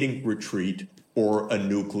humiliating retreat or a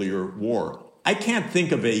nuclear war. I can't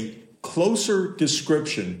think of a closer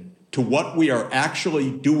description to what we are actually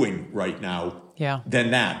doing right now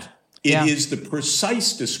than that. It is the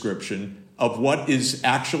precise description of what is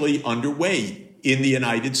actually underway in the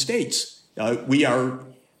United States. We are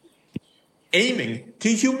aiming to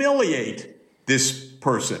humiliate this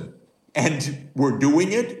person. And we're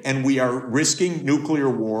doing it, and we are risking nuclear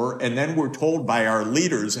war, and then we're told by our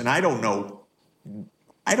leaders, and I don't know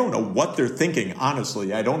what they're thinking,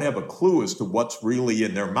 honestly. I don't have a clue as to what's really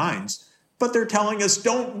in their minds, but they're telling us,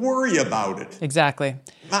 don't worry about it. Exactly.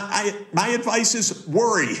 My advice is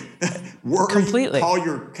worry. Worry. Completely. Call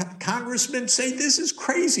your congressman, say, this is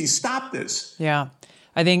crazy, stop this. Yeah.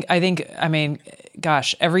 I mean,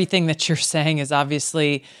 gosh, everything that you're saying is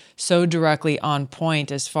obviously so directly on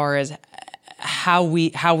point as far as how we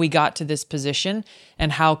got to this position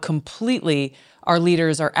and how completely our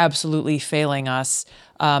leaders are absolutely failing us.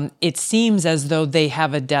 It seems as though they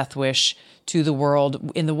have a death wish to the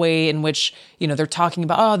world in the way in which, they're talking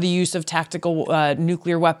about, the use of tactical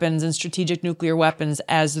nuclear weapons and strategic nuclear weapons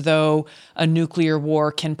as though a nuclear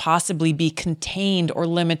war can possibly be contained or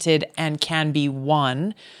limited and can be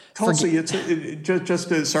won. Tulsi,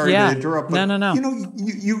 sorry to interrupt, but no.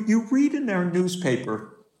 You read in their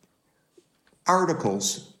newspaper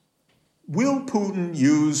articles, will Putin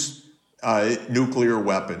use nuclear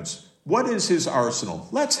weapons? What is his arsenal?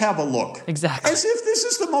 Let's have a look. Exactly. As if this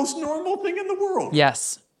is the most normal thing in the world.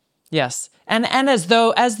 Yes. And as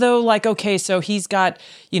though like, okay, so he's got,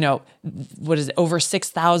 over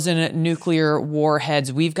 6,000 nuclear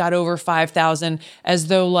warheads. We've got over 5,000, as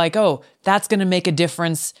though like, that's going to make a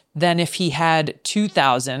difference than if he had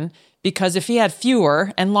 2,000. Because if he had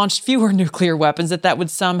fewer and launched fewer nuclear weapons, that would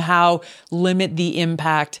somehow limit the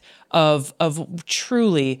impact of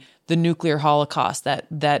truly the nuclear holocaust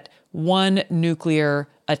that one nuclear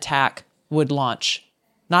attack would launch.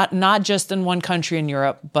 Not just in one country in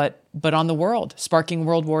Europe, but on the world, sparking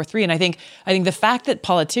World War III. And I think the fact that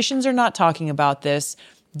politicians are not talking about this,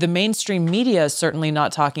 the mainstream media is certainly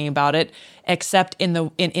not talking about it, except in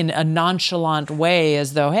a nonchalant way,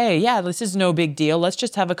 as though, hey, yeah, this is no big deal. Let's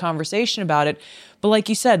just have a conversation about it. But like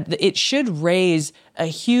you said, it should raise a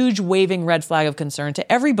huge waving red flag of concern to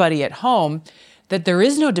everybody at home that there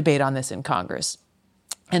is no debate on this in Congress.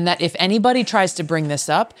 And that if anybody tries to bring this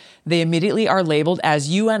up, they immediately are labeled, as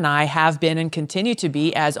you and I have been and continue to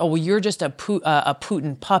be, as, you're just a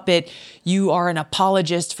Putin puppet. You are an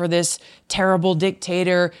apologist for this terrible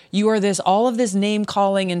dictator. You are all of this name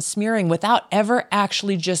calling and smearing without ever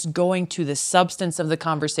actually just going to the substance of the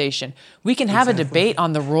conversation. We can have a debate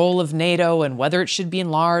on the role of NATO and whether it should be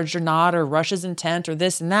enlarged or not, or Russia's intent or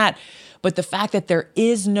this and that. But the fact that there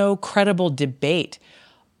is no credible debate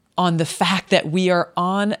on the fact that we are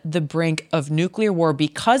on the brink of nuclear war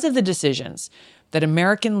because of the decisions that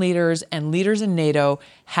American leaders and leaders in NATO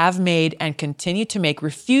have made and continue to make,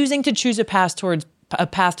 refusing to choose a path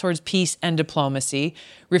towards peace and diplomacy,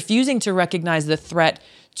 refusing to recognize the threat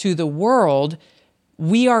to the world.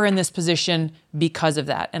 We are in this position because of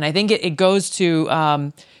that. And I think it goes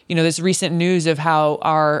to, this recent news of how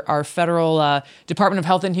our federal Department of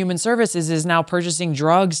Health and Human Services is now purchasing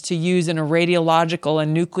drugs to use in a radiological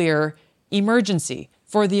and nuclear emergency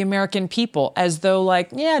for the American people, as though like,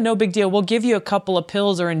 yeah, no big deal. We'll give you a couple of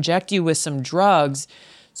pills or inject you with some drugs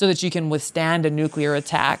so that you can withstand a nuclear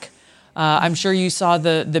attack. I'm sure you saw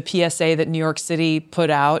the PSA that New York City put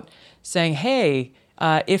out saying, hey,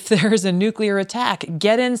 if there's a nuclear attack,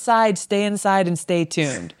 get inside, and stay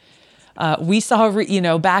tuned. We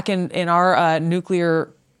saw, back in our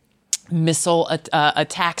nuclear missile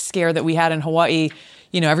attack scare that we had in Hawaii,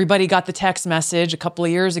 everybody got the text message a couple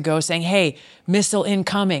of years ago saying, hey, missile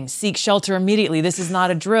incoming, seek shelter immediately. This is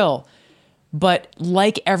not a drill. But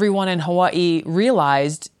like everyone in Hawaii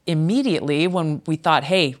realized immediately when we thought,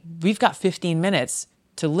 hey, we've got 15 minutes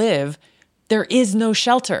to live, there is no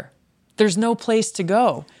shelter. There's no place to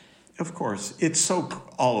go. Of course.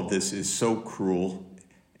 All of this is so cruel,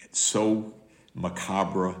 it's so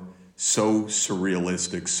macabre, so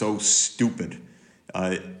surrealistic, so stupid,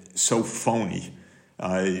 so phony.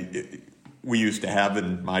 we used to have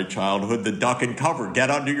in my childhood, the duck and cover, get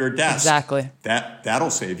under your desk. Exactly. That'll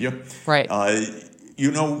save you. Right.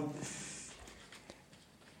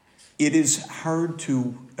 It is hard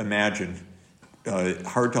to imagine,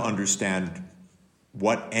 hard to understand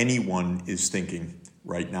what anyone is thinking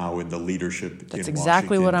right now in the leadership in Washington. That's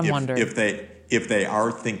exactly what I'm wondering. If they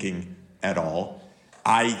are thinking at all.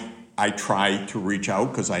 I try to reach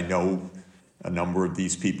out because I know a number of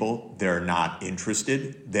these people. They're not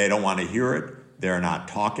interested. They don't want to hear it. They're not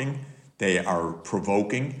talking. They are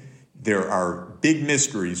provoking. There are big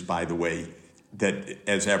mysteries, by the way, that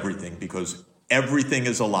as everything, because everything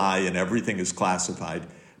is a lie and everything is classified.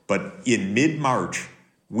 But in mid-March,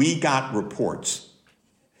 we got reports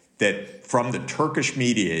that from the Turkish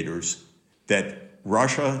mediators that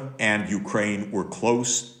Russia and Ukraine were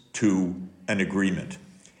close to an agreement.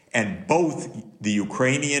 And both the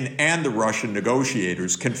Ukrainian and the Russian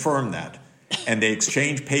negotiators confirmed that. And they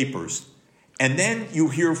exchanged papers. And then you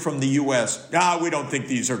hear from the U.S., we don't think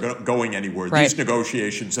these are going anywhere. Right. These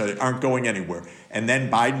negotiations aren't going anywhere. And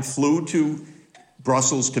then Biden flew to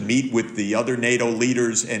Brussels to meet with the other NATO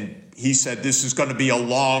leaders, and he said this is going to be a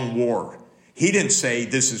long war. He didn't say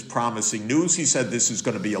this is promising news. He said this is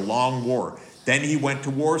going to be a long war. Then he went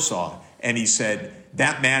to Warsaw, and he said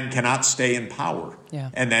that man cannot stay in power.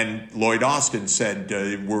 Yeah. And then Lloyd Austin said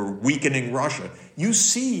we're weakening Russia. You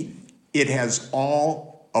see, it has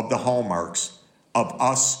all of the hallmarks of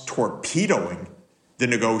us torpedoing the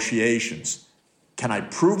negotiations. Can I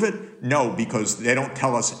prove it? No, because they don't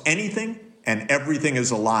tell us anything and everything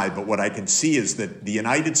is a lie. But what I can see is that the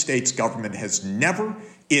United States government has never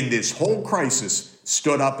in this whole crisis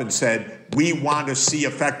stood up and said, we want to see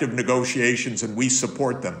effective negotiations and we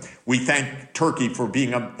support them. We thank Turkey for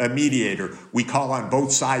being a mediator. We call on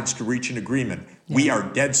both sides to reach an agreement. Yeah. We are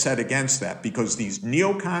dead set against that because these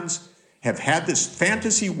neocons have had this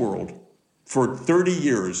fantasy world for 30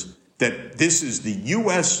 years that this is the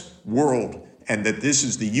U.S. world and that this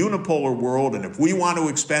is the unipolar world. And if we want to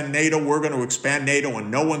expand NATO, we're going to expand NATO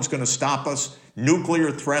and no one's going to stop us,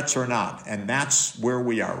 nuclear threats or not. And that's where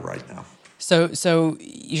we are right now. So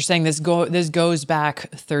you're saying this goes back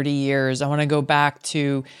 30 years. I want to go back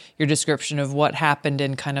to your description of what happened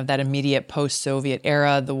in kind of that immediate post-Soviet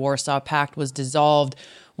era. The Warsaw Pact was dissolved.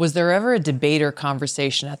 Was there ever a debate or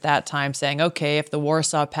conversation at that time saying, okay, if the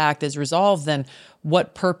Warsaw Pact is resolved, then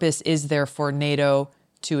what purpose is there for NATO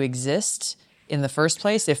to exist in the first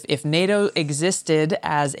place? If NATO existed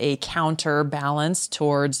as a counterbalance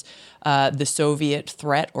towards the Soviet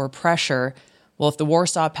threat or pressure, well, if the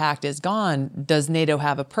Warsaw Pact is gone, does NATO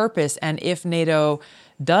have a purpose? And if NATO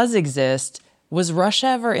does exist, was Russia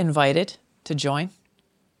ever invited to join?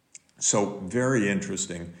 So very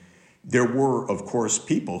interesting. There were, of course,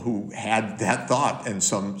 people who had that thought, and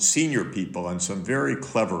some senior people and some very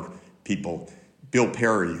clever people. Bill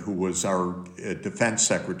Perry, who was our defense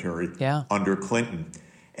secretary under Clinton.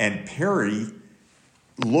 And Perry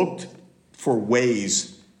looked for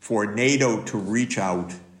ways for NATO to reach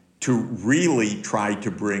out to really try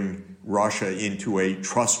to bring Russia into a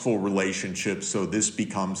trustful relationship so this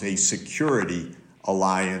becomes a security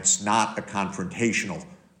alliance, not a confrontational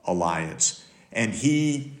alliance. And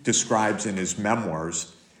he describes in his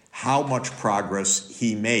memoirs how much progress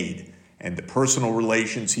he made and the personal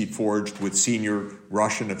relations he forged with senior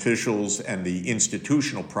Russian officials and the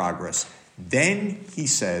institutional progress. Then, he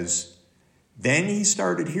says, he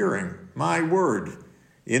started hearing, my word,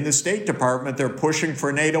 in the State Department, they're pushing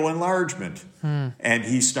for NATO enlargement. And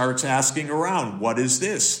he starts asking around, what is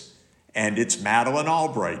this? And it's Madeleine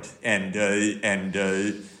Albright and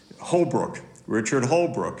Holbrooke, Richard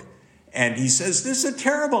Holbrooke. And he says, this is a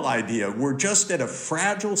terrible idea. We're just at a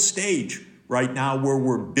fragile stage right now where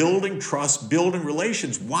we're building trust, building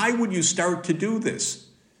relations. Why would you start to do this?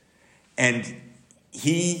 And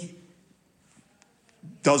he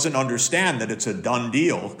doesn't understand that it's a done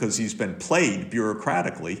deal because he's been played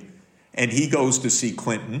bureaucratically. And he goes to see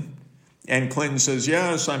Clinton. And Clinton says,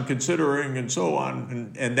 yes, I'm considering, and so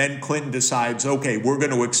on. And then Clinton decides, okay, we're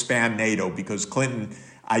going to expand NATO, because Clinton,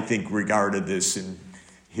 I think, regarded this in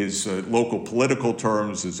his local political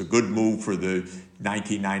terms as a good move for the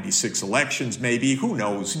 1996 elections, maybe. Who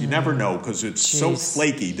knows? You never know, because it's so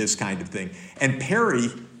flaky, this kind of thing. And Perry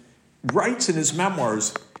writes in his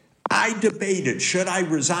memoirs, I debated, should I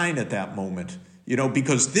resign at that moment?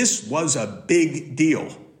 Because this was a big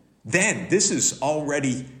deal. Then, this is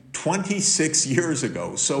already 26 years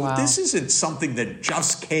ago. So This isn't something that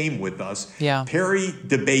just came with us. Yeah. Perry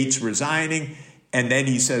debates resigning, and then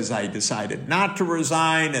he says, I decided not to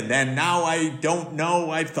resign, and then now I don't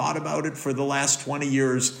know. I've thought about it for the last 20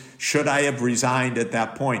 years. Should I have resigned at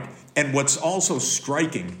that point? And what's also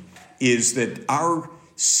striking is that our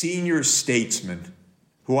senior statesmen,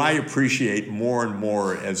 who I appreciate more and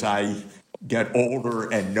more as I get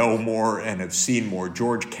older and know more and have seen more,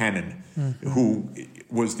 George Kennan, who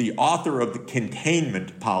was the author of the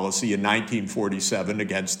containment policy in 1947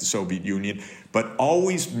 against the Soviet Union, but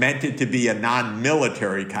always meant it to be a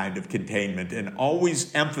non-military kind of containment and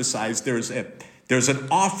always emphasized there's an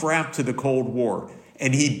off-ramp to the Cold War.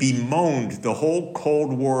 And he bemoaned the whole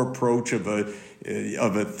Cold War approach of a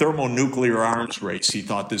thermonuclear arms race. He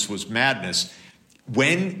thought this was madness.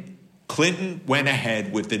 When Clinton went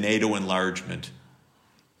ahead with the NATO enlargement,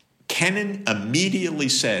 Kennan immediately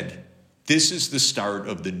said, this is the start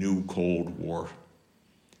of the new Cold War.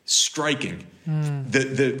 Striking.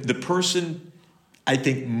 The person, I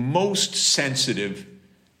think, most sensitive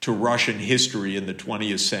to Russian history in the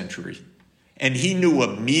 20th century. And he knew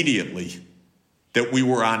immediately that we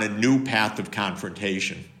were on a new path of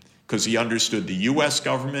confrontation because he understood the U.S.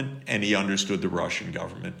 government and he understood the Russian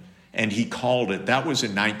government. And he called it, that was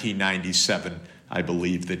in 1997, I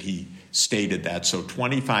believe, that he stated that, so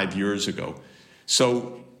 25 years ago.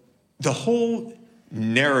 So the whole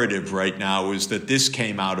narrative right now is that this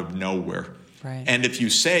came out of nowhere. Right. And if you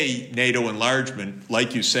say NATO enlargement,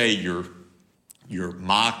 like you say, you're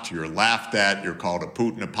mocked, you're laughed at, you're called a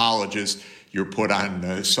Putin apologist, you're put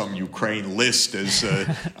on some Ukraine list as a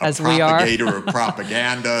propagator of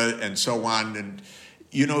propaganda and so on. And,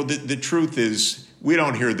 you know, the truth is we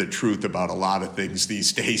don't hear the truth about a lot of things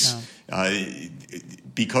these days. No.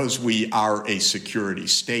 Because we are a security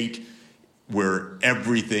state where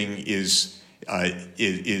everything is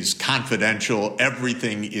confidential,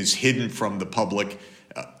 everything is hidden from the public.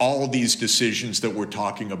 All these decisions that we're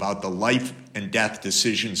talking about, the life and death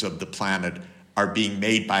decisions of the planet, are being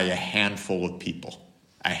made by a handful of people.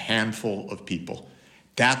 A handful of people.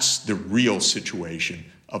 That's the real situation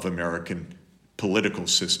of American political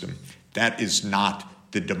system. That is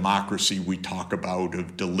not the democracy we talk about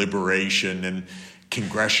of deliberation and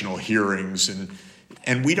congressional hearings.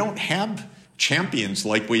 And we don't have champions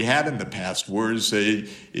like we had in the past. Whereas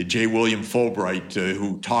J. William Fulbright,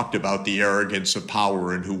 who talked about the arrogance of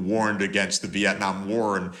power and who warned against the Vietnam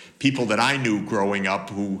War, and people that I knew growing up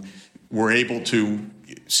who were able to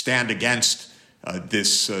stand against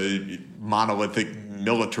this monolithic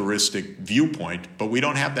militaristic viewpoint, but we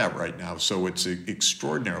don't have that right now, so it's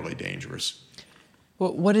extraordinarily dangerous.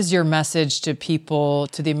 Well, what is your message to people,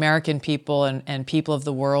 to the American people and people of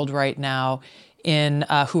the world right now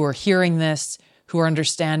who are hearing this, who are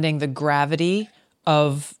understanding the gravity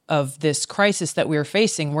of this crisis that we're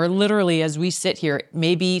facing? We're literally, as we sit here,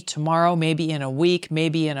 maybe tomorrow, maybe in a week,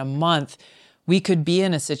 maybe in a month, we could be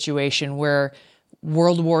in a situation where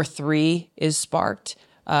World War III is sparked,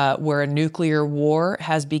 where a nuclear war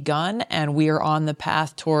has begun, and we are on the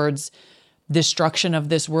path towards destruction of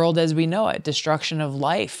this world as we know it, destruction of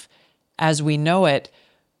life as we know it.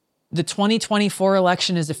 The 2024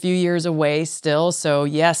 election is a few years away still. So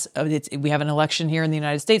yes, we have an election here in the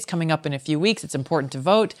United States coming up in a few weeks. It's important to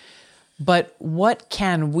vote. But what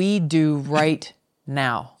can we do right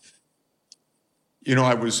now? You know,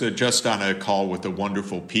 I was just on a call with a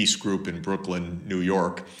wonderful peace group in Brooklyn, New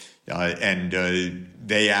York, and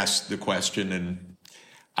they asked the question, and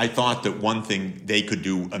I thought that one thing they could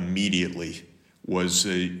do immediately was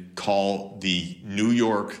call the New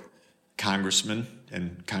York congressmen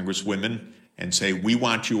and congresswomen and say, we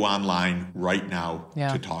want you online right now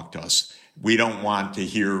to talk to us. We don't want to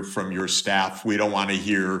hear from your staff. We don't want to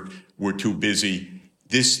hear we're too busy.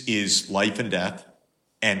 This is life and death,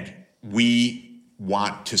 and we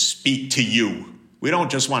want to speak to you. We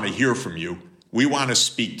don't just want to hear from you. We want to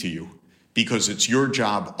speak to you because it's your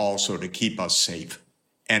job also to keep us safe.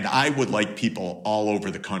 And I would like people all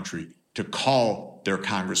over the country to call their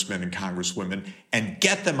congressmen and congresswomen and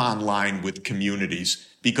get them online with communities,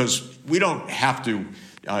 because we don't have to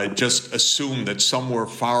just assume that somewhere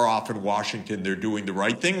far off in Washington they're doing the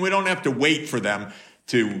right thing. We don't have to wait for them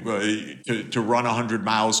to run 100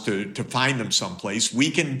 miles to find them someplace.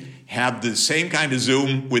 We can have the same kind of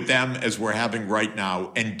Zoom with them as we're having right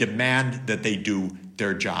now and demand that they do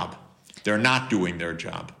their job. They're not doing their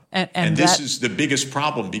job. And this is the biggest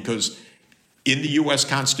problem, because in the U.S.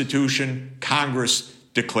 Constitution, Congress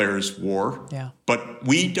declares war, but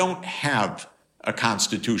we don't have a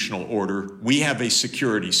constitutional order. We have a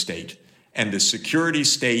security state, and the security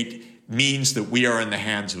state means that we are in the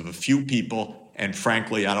hands of a few people. And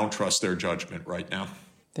frankly, I don't trust their judgment right now.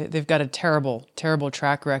 They've got a terrible, terrible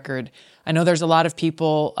track record. I know there's a lot of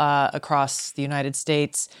people across the United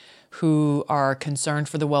States who are concerned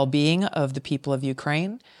for the well-being of the people of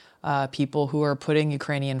Ukraine. people who are putting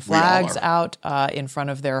Ukrainian flags out in front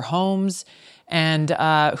of their homes, and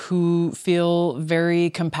who feel very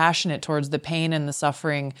compassionate towards the pain and the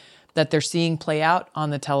suffering that they're seeing play out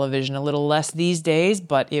on the television. A little less these days,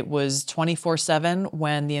 but it was 24/7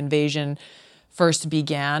 when the invasion first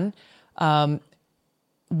began.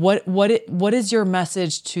 What is your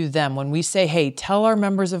message to them when we say, hey, tell our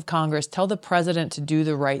members of Congress, tell the president to do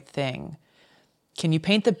the right thing? Can you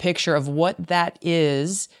paint the picture of what that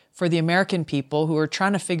is for the American people who are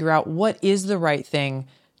trying to figure out what is the right thing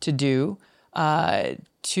to do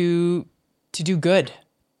to do good?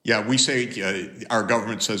 Yeah, we say our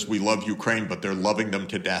government says we love Ukraine, but they're loving them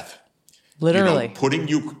to death. Literally.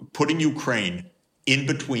 Putting Ukraine in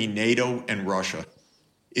between NATO and Russia,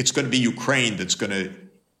 it's going to be Ukraine that's going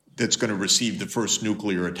to receive the first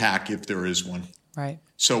nuclear attack if there is one. Right.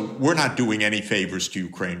 So we're not doing any favors to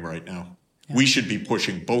Ukraine right now. Yeah. We should be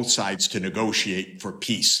pushing both sides to negotiate for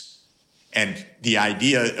peace. And the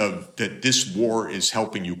idea of that this war is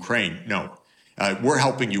helping Ukraine, no. We're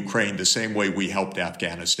helping Ukraine the same way we helped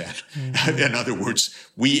Afghanistan. Mm-hmm. In other words,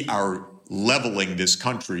 we are leveling this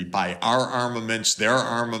country by our armaments,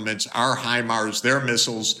 our HIMARS, their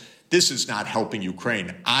missiles. This is not helping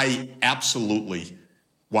Ukraine. I absolutely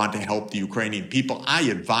want to help the Ukrainian people. I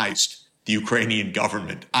advised the Ukrainian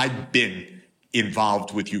government. I've been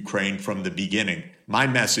involved with Ukraine from the beginning. My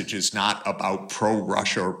message is not about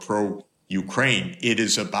pro-Russia or pro-Ukraine. It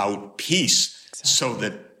is about peace, so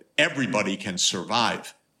that everybody can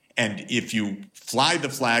survive. And if you fly the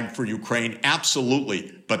flag for Ukraine,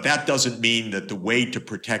 absolutely. But that doesn't mean that the way to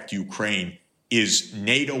protect Ukraine is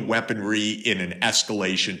NATO weaponry in an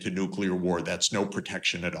escalation to nuclear war. That's no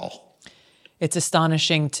protection at all. It's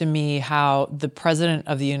astonishing to me how the President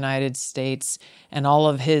of the United States and all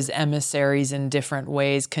of his emissaries in different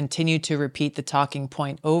ways continue to repeat the talking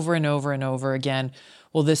point over and over and over again.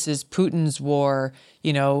 Well, this is Putin's war,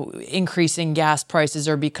 increasing gas prices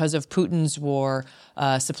are because of Putin's war,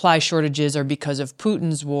 supply shortages are because of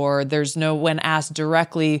Putin's war. When asked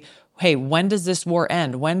directly, hey, when does this war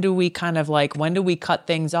end? When do we cut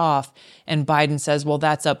things off? And Biden says, well,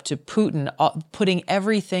 that's up to Putin, putting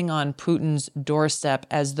everything on Putin's doorstep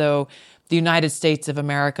as though the United States of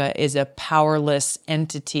America is a powerless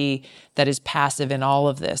entity that is passive in all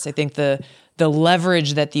of this. I think the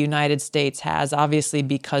leverage that the United States has, obviously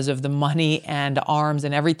because of the money and arms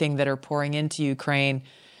and everything that are pouring into Ukraine,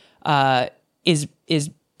 is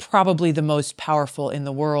probably the most powerful in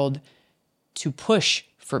the world to push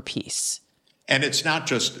for peace. And it's not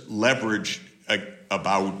just leverage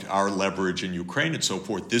about our leverage in Ukraine and so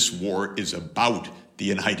forth. This war is about the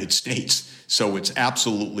United States. So it's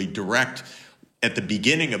absolutely direct. At the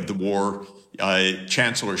beginning of the war,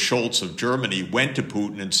 Chancellor Scholz of Germany went to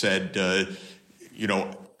Putin and said,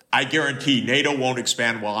 I guarantee NATO won't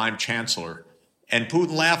expand while I'm chancellor. And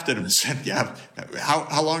Putin laughed at him and said, yeah,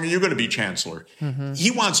 how long are you going to be chancellor? Mm-hmm.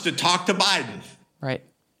 He wants to talk to Biden. Right.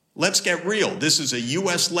 Let's get real. This is a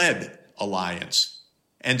U.S.-led alliance.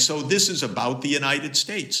 And so this is about the United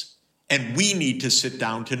States. And we need to sit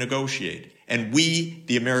down to negotiate. And we,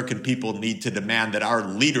 the American people, need to demand that our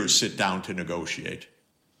leaders sit down to negotiate.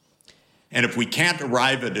 And if we can't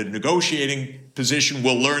arrive at a negotiating position,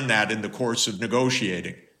 we'll learn that in the course of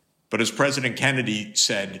negotiating. But as President Kennedy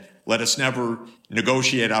said, let us never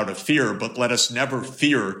negotiate out of fear, but let us never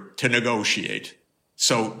fear to negotiate.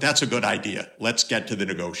 So that's a good idea. Let's get to the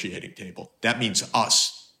negotiating table. That means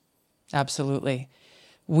us. Absolutely.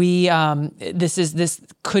 This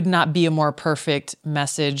could not be a more perfect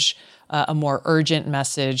message, a more urgent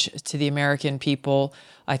message to the American people.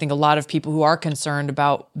 I think a lot of people who are concerned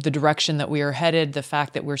about the direction that we are headed, the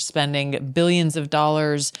fact that we're spending billions of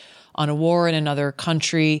dollars on a war in another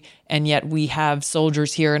country, and yet we have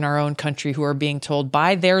soldiers here in our own country who are being told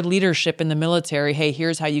by their leadership in the military, hey,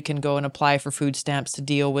 here's how you can go and apply for food stamps to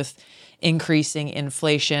deal with increasing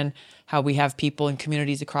inflation, how we have people in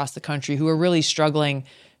communities across the country who are really struggling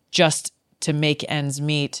just to make ends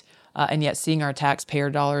meet, and yet seeing our taxpayer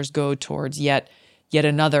dollars go towards yet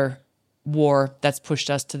another war that's pushed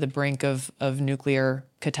us to the brink of nuclear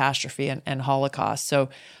catastrophe and Holocaust. So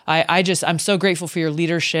I'm so grateful for your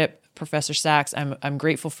leadership, Professor Sachs. I'm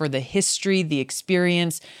grateful for the history, the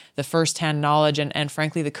experience, the firsthand knowledge, and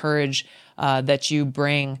frankly, the courage that you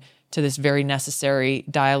bring to this very necessary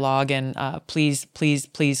dialogue. And please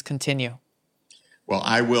continue. Well,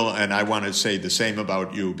 I will, and I want to say the same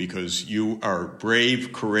about you, because you are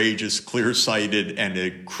brave, courageous, clear-sighted, and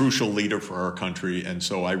a crucial leader for our country. And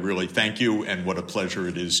so I really thank you, and what a pleasure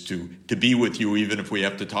it is to be with you, even if we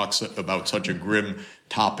have to talk about such a grim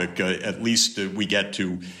topic. At least we get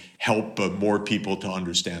to help more people to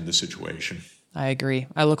understand the situation. I agree.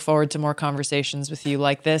 I look forward to more conversations with you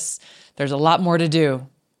like this. There's a lot more to do.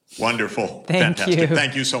 Wonderful. Thank Fantastic. you.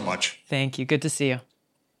 Thank you so much. Thank you. Good to see you.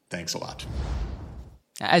 Thanks a lot.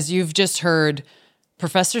 As you've just heard,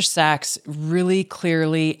 Professor Sachs really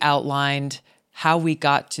clearly outlined how we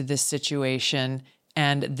got to this situation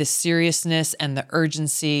and the seriousness and the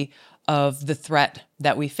urgency of the threat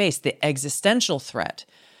that we face, the existential threat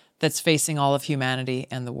that's facing all of humanity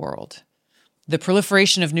and the world. The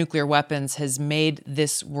proliferation of nuclear weapons has made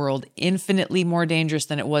this world infinitely more dangerous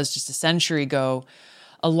than it was just a century ago,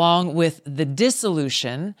 along with the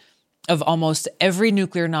dissolution of almost every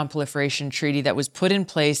nuclear nonproliferation treaty that was put in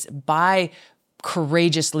place by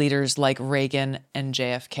courageous leaders like Reagan and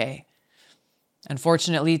JFK.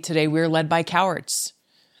 Unfortunately, today we're led by cowards.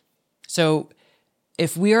 So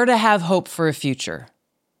if we are to have hope for a future,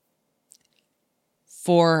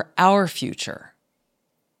 for our future,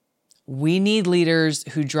 we need leaders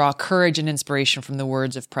who draw courage and inspiration from the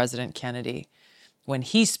words of President Kennedy when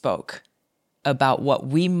he spoke about what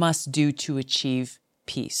we must do to achieve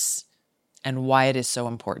peace and why it is so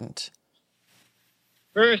important.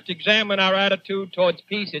 First, examine our attitude towards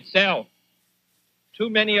peace itself. Too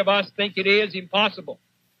many of us think it is impossible.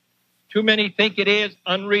 Too many think it is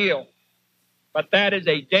unreal. But that is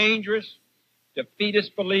a dangerous,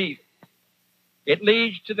 defeatist belief. It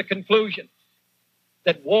leads to the conclusion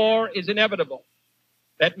that war is inevitable,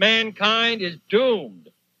 that mankind is doomed,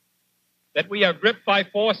 that we are gripped by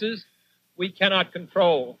forces we cannot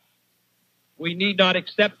control. We need not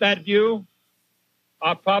accept that view.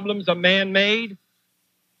 Our problems are man-made.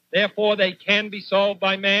 Therefore, they can be solved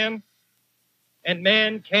by man, and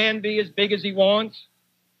man can be as big as he wants.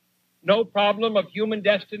 No problem of human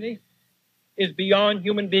destiny is beyond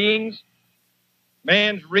human beings.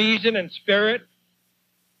 Man's reason and spirit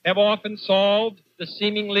have often solved the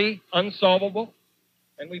seemingly unsolvable,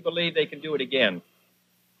 and we believe they can do it again.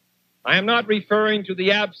 I am not referring to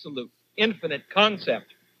the absolute, infinite concept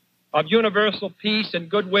of universal peace and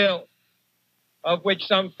goodwill, of which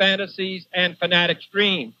some fantasies and fanatics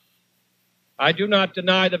dream. I do not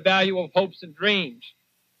deny the value of hopes and dreams,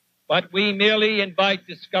 but we merely invite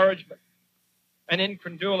discouragement and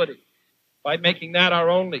incredulity by making that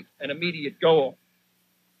our only and immediate goal.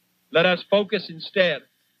 Let us focus instead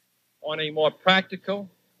on a more practical,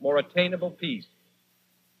 more attainable peace,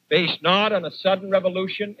 based not on a sudden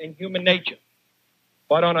revolution in human nature,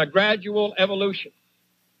 but on a gradual evolution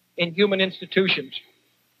in human institutions,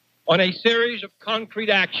 on a series of concrete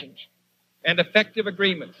actions and effective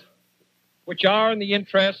agreements which are in the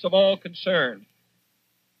interests of all concerned.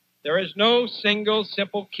 There is no single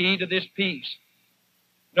simple key to this peace,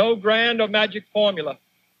 no grand or magic formula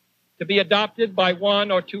to be adopted by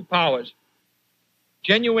one or two powers.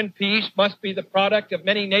 Genuine peace must be the product of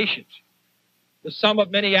many nations, the sum of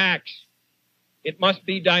many acts. It must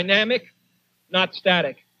be dynamic, not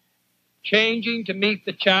static, changing to meet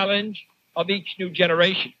the challenge of each new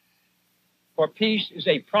generation. For peace is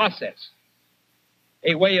a process,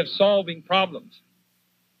 a way of solving problems.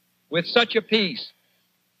 With such a peace,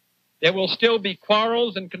 there will still be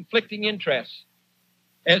quarrels and conflicting interests,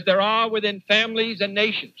 as there are within families and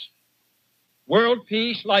nations. World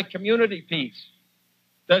peace, like community peace,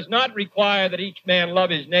 does not require that each man love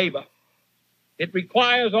his neighbor. It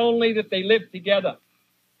requires only that they live together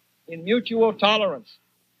in mutual tolerance,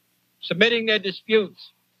 submitting their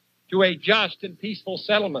disputes to a just and peaceful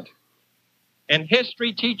settlement. And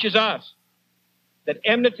history teaches us that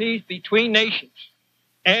enmities between nations,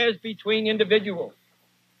 as between individuals,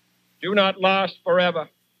 do not last forever.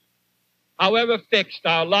 However fixed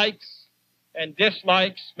our likes and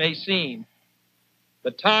dislikes may seem,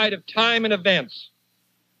 the tide of time and events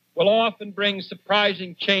will often bring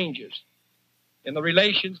surprising changes in the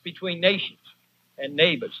relations between nations and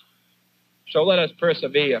neighbors. So let us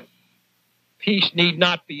persevere. Peace need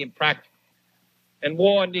not be impractical, and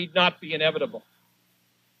war need not be inevitable.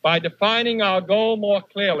 By defining our goal more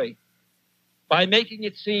clearly, by making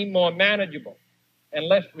it seem more manageable and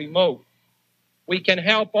less remote, we can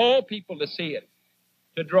help all people to see it,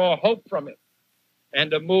 to draw hope from it,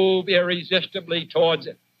 and to move irresistibly towards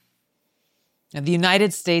it. Now, the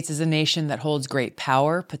United States is a nation that holds great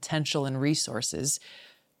power, potential, and resources.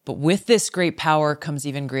 But with this great power comes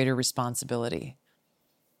even greater responsibility.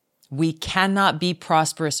 We cannot be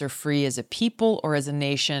prosperous or free as a people or as a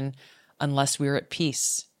nation unless we're at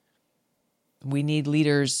peace. We need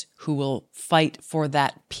leaders who will fight for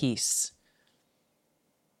that peace.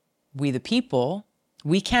 We, the people,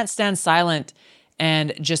 we can't stand silent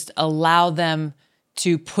and just allow them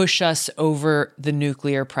to push us over the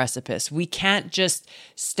nuclear precipice. We can't just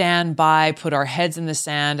stand by, put our heads in the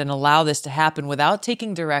sand, and allow this to happen without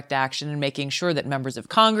taking direct action and making sure that members of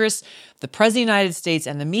Congress, the President of the United States,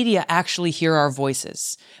 and the media actually hear our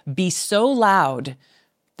voices. Be so loud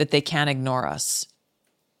that they can't ignore us.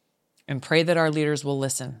 And pray that our leaders will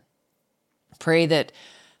listen. Pray that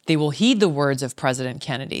they will heed the words of President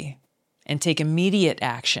Kennedy and take immediate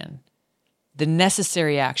action, the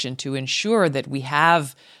necessary action to ensure that we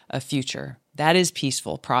have a future that is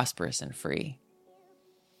peaceful, prosperous, and free.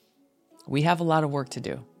 We have a lot of work to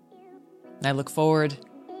do. And I look forward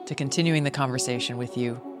to continuing the conversation with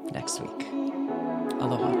you next week.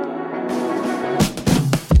 Aloha.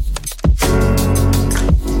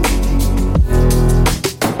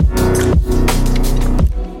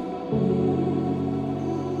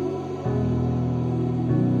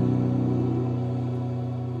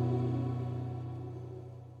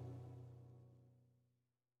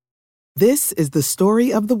 This is the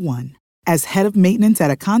story of the one. As head of maintenance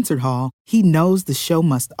at a concert hall, he knows the show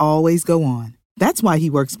must always go on. That's why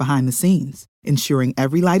he works behind the scenes, ensuring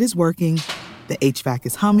every light is working, the HVAC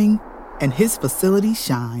is humming, and his facility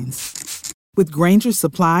shines. With Grainger's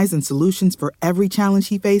supplies and solutions for every challenge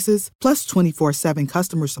he faces, plus 24/7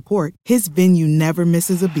 customer support, his venue never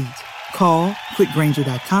misses a beat. Call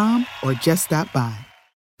quickgrainger.com or just stop by.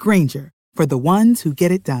 Grainger, for the ones who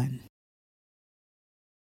get it done.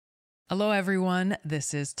 Hello, everyone.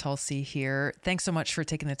 This is Tulsi here. Thanks so much for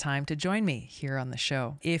taking the time to join me here on the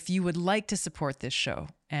show. If you would like to support this show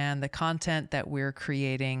and the content that we're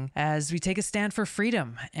creating as we take a stand for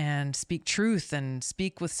freedom and speak truth and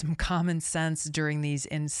speak with some common sense during these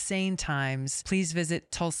insane times, please visit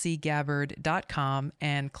tulsigabbard.com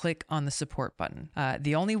and click on the support button.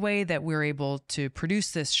 The only way that we're able to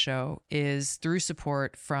produce this show is through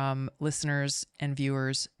support from listeners and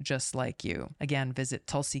viewers just like you. Again, visit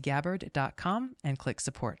tulsigabbard.com and click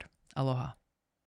support. Aloha.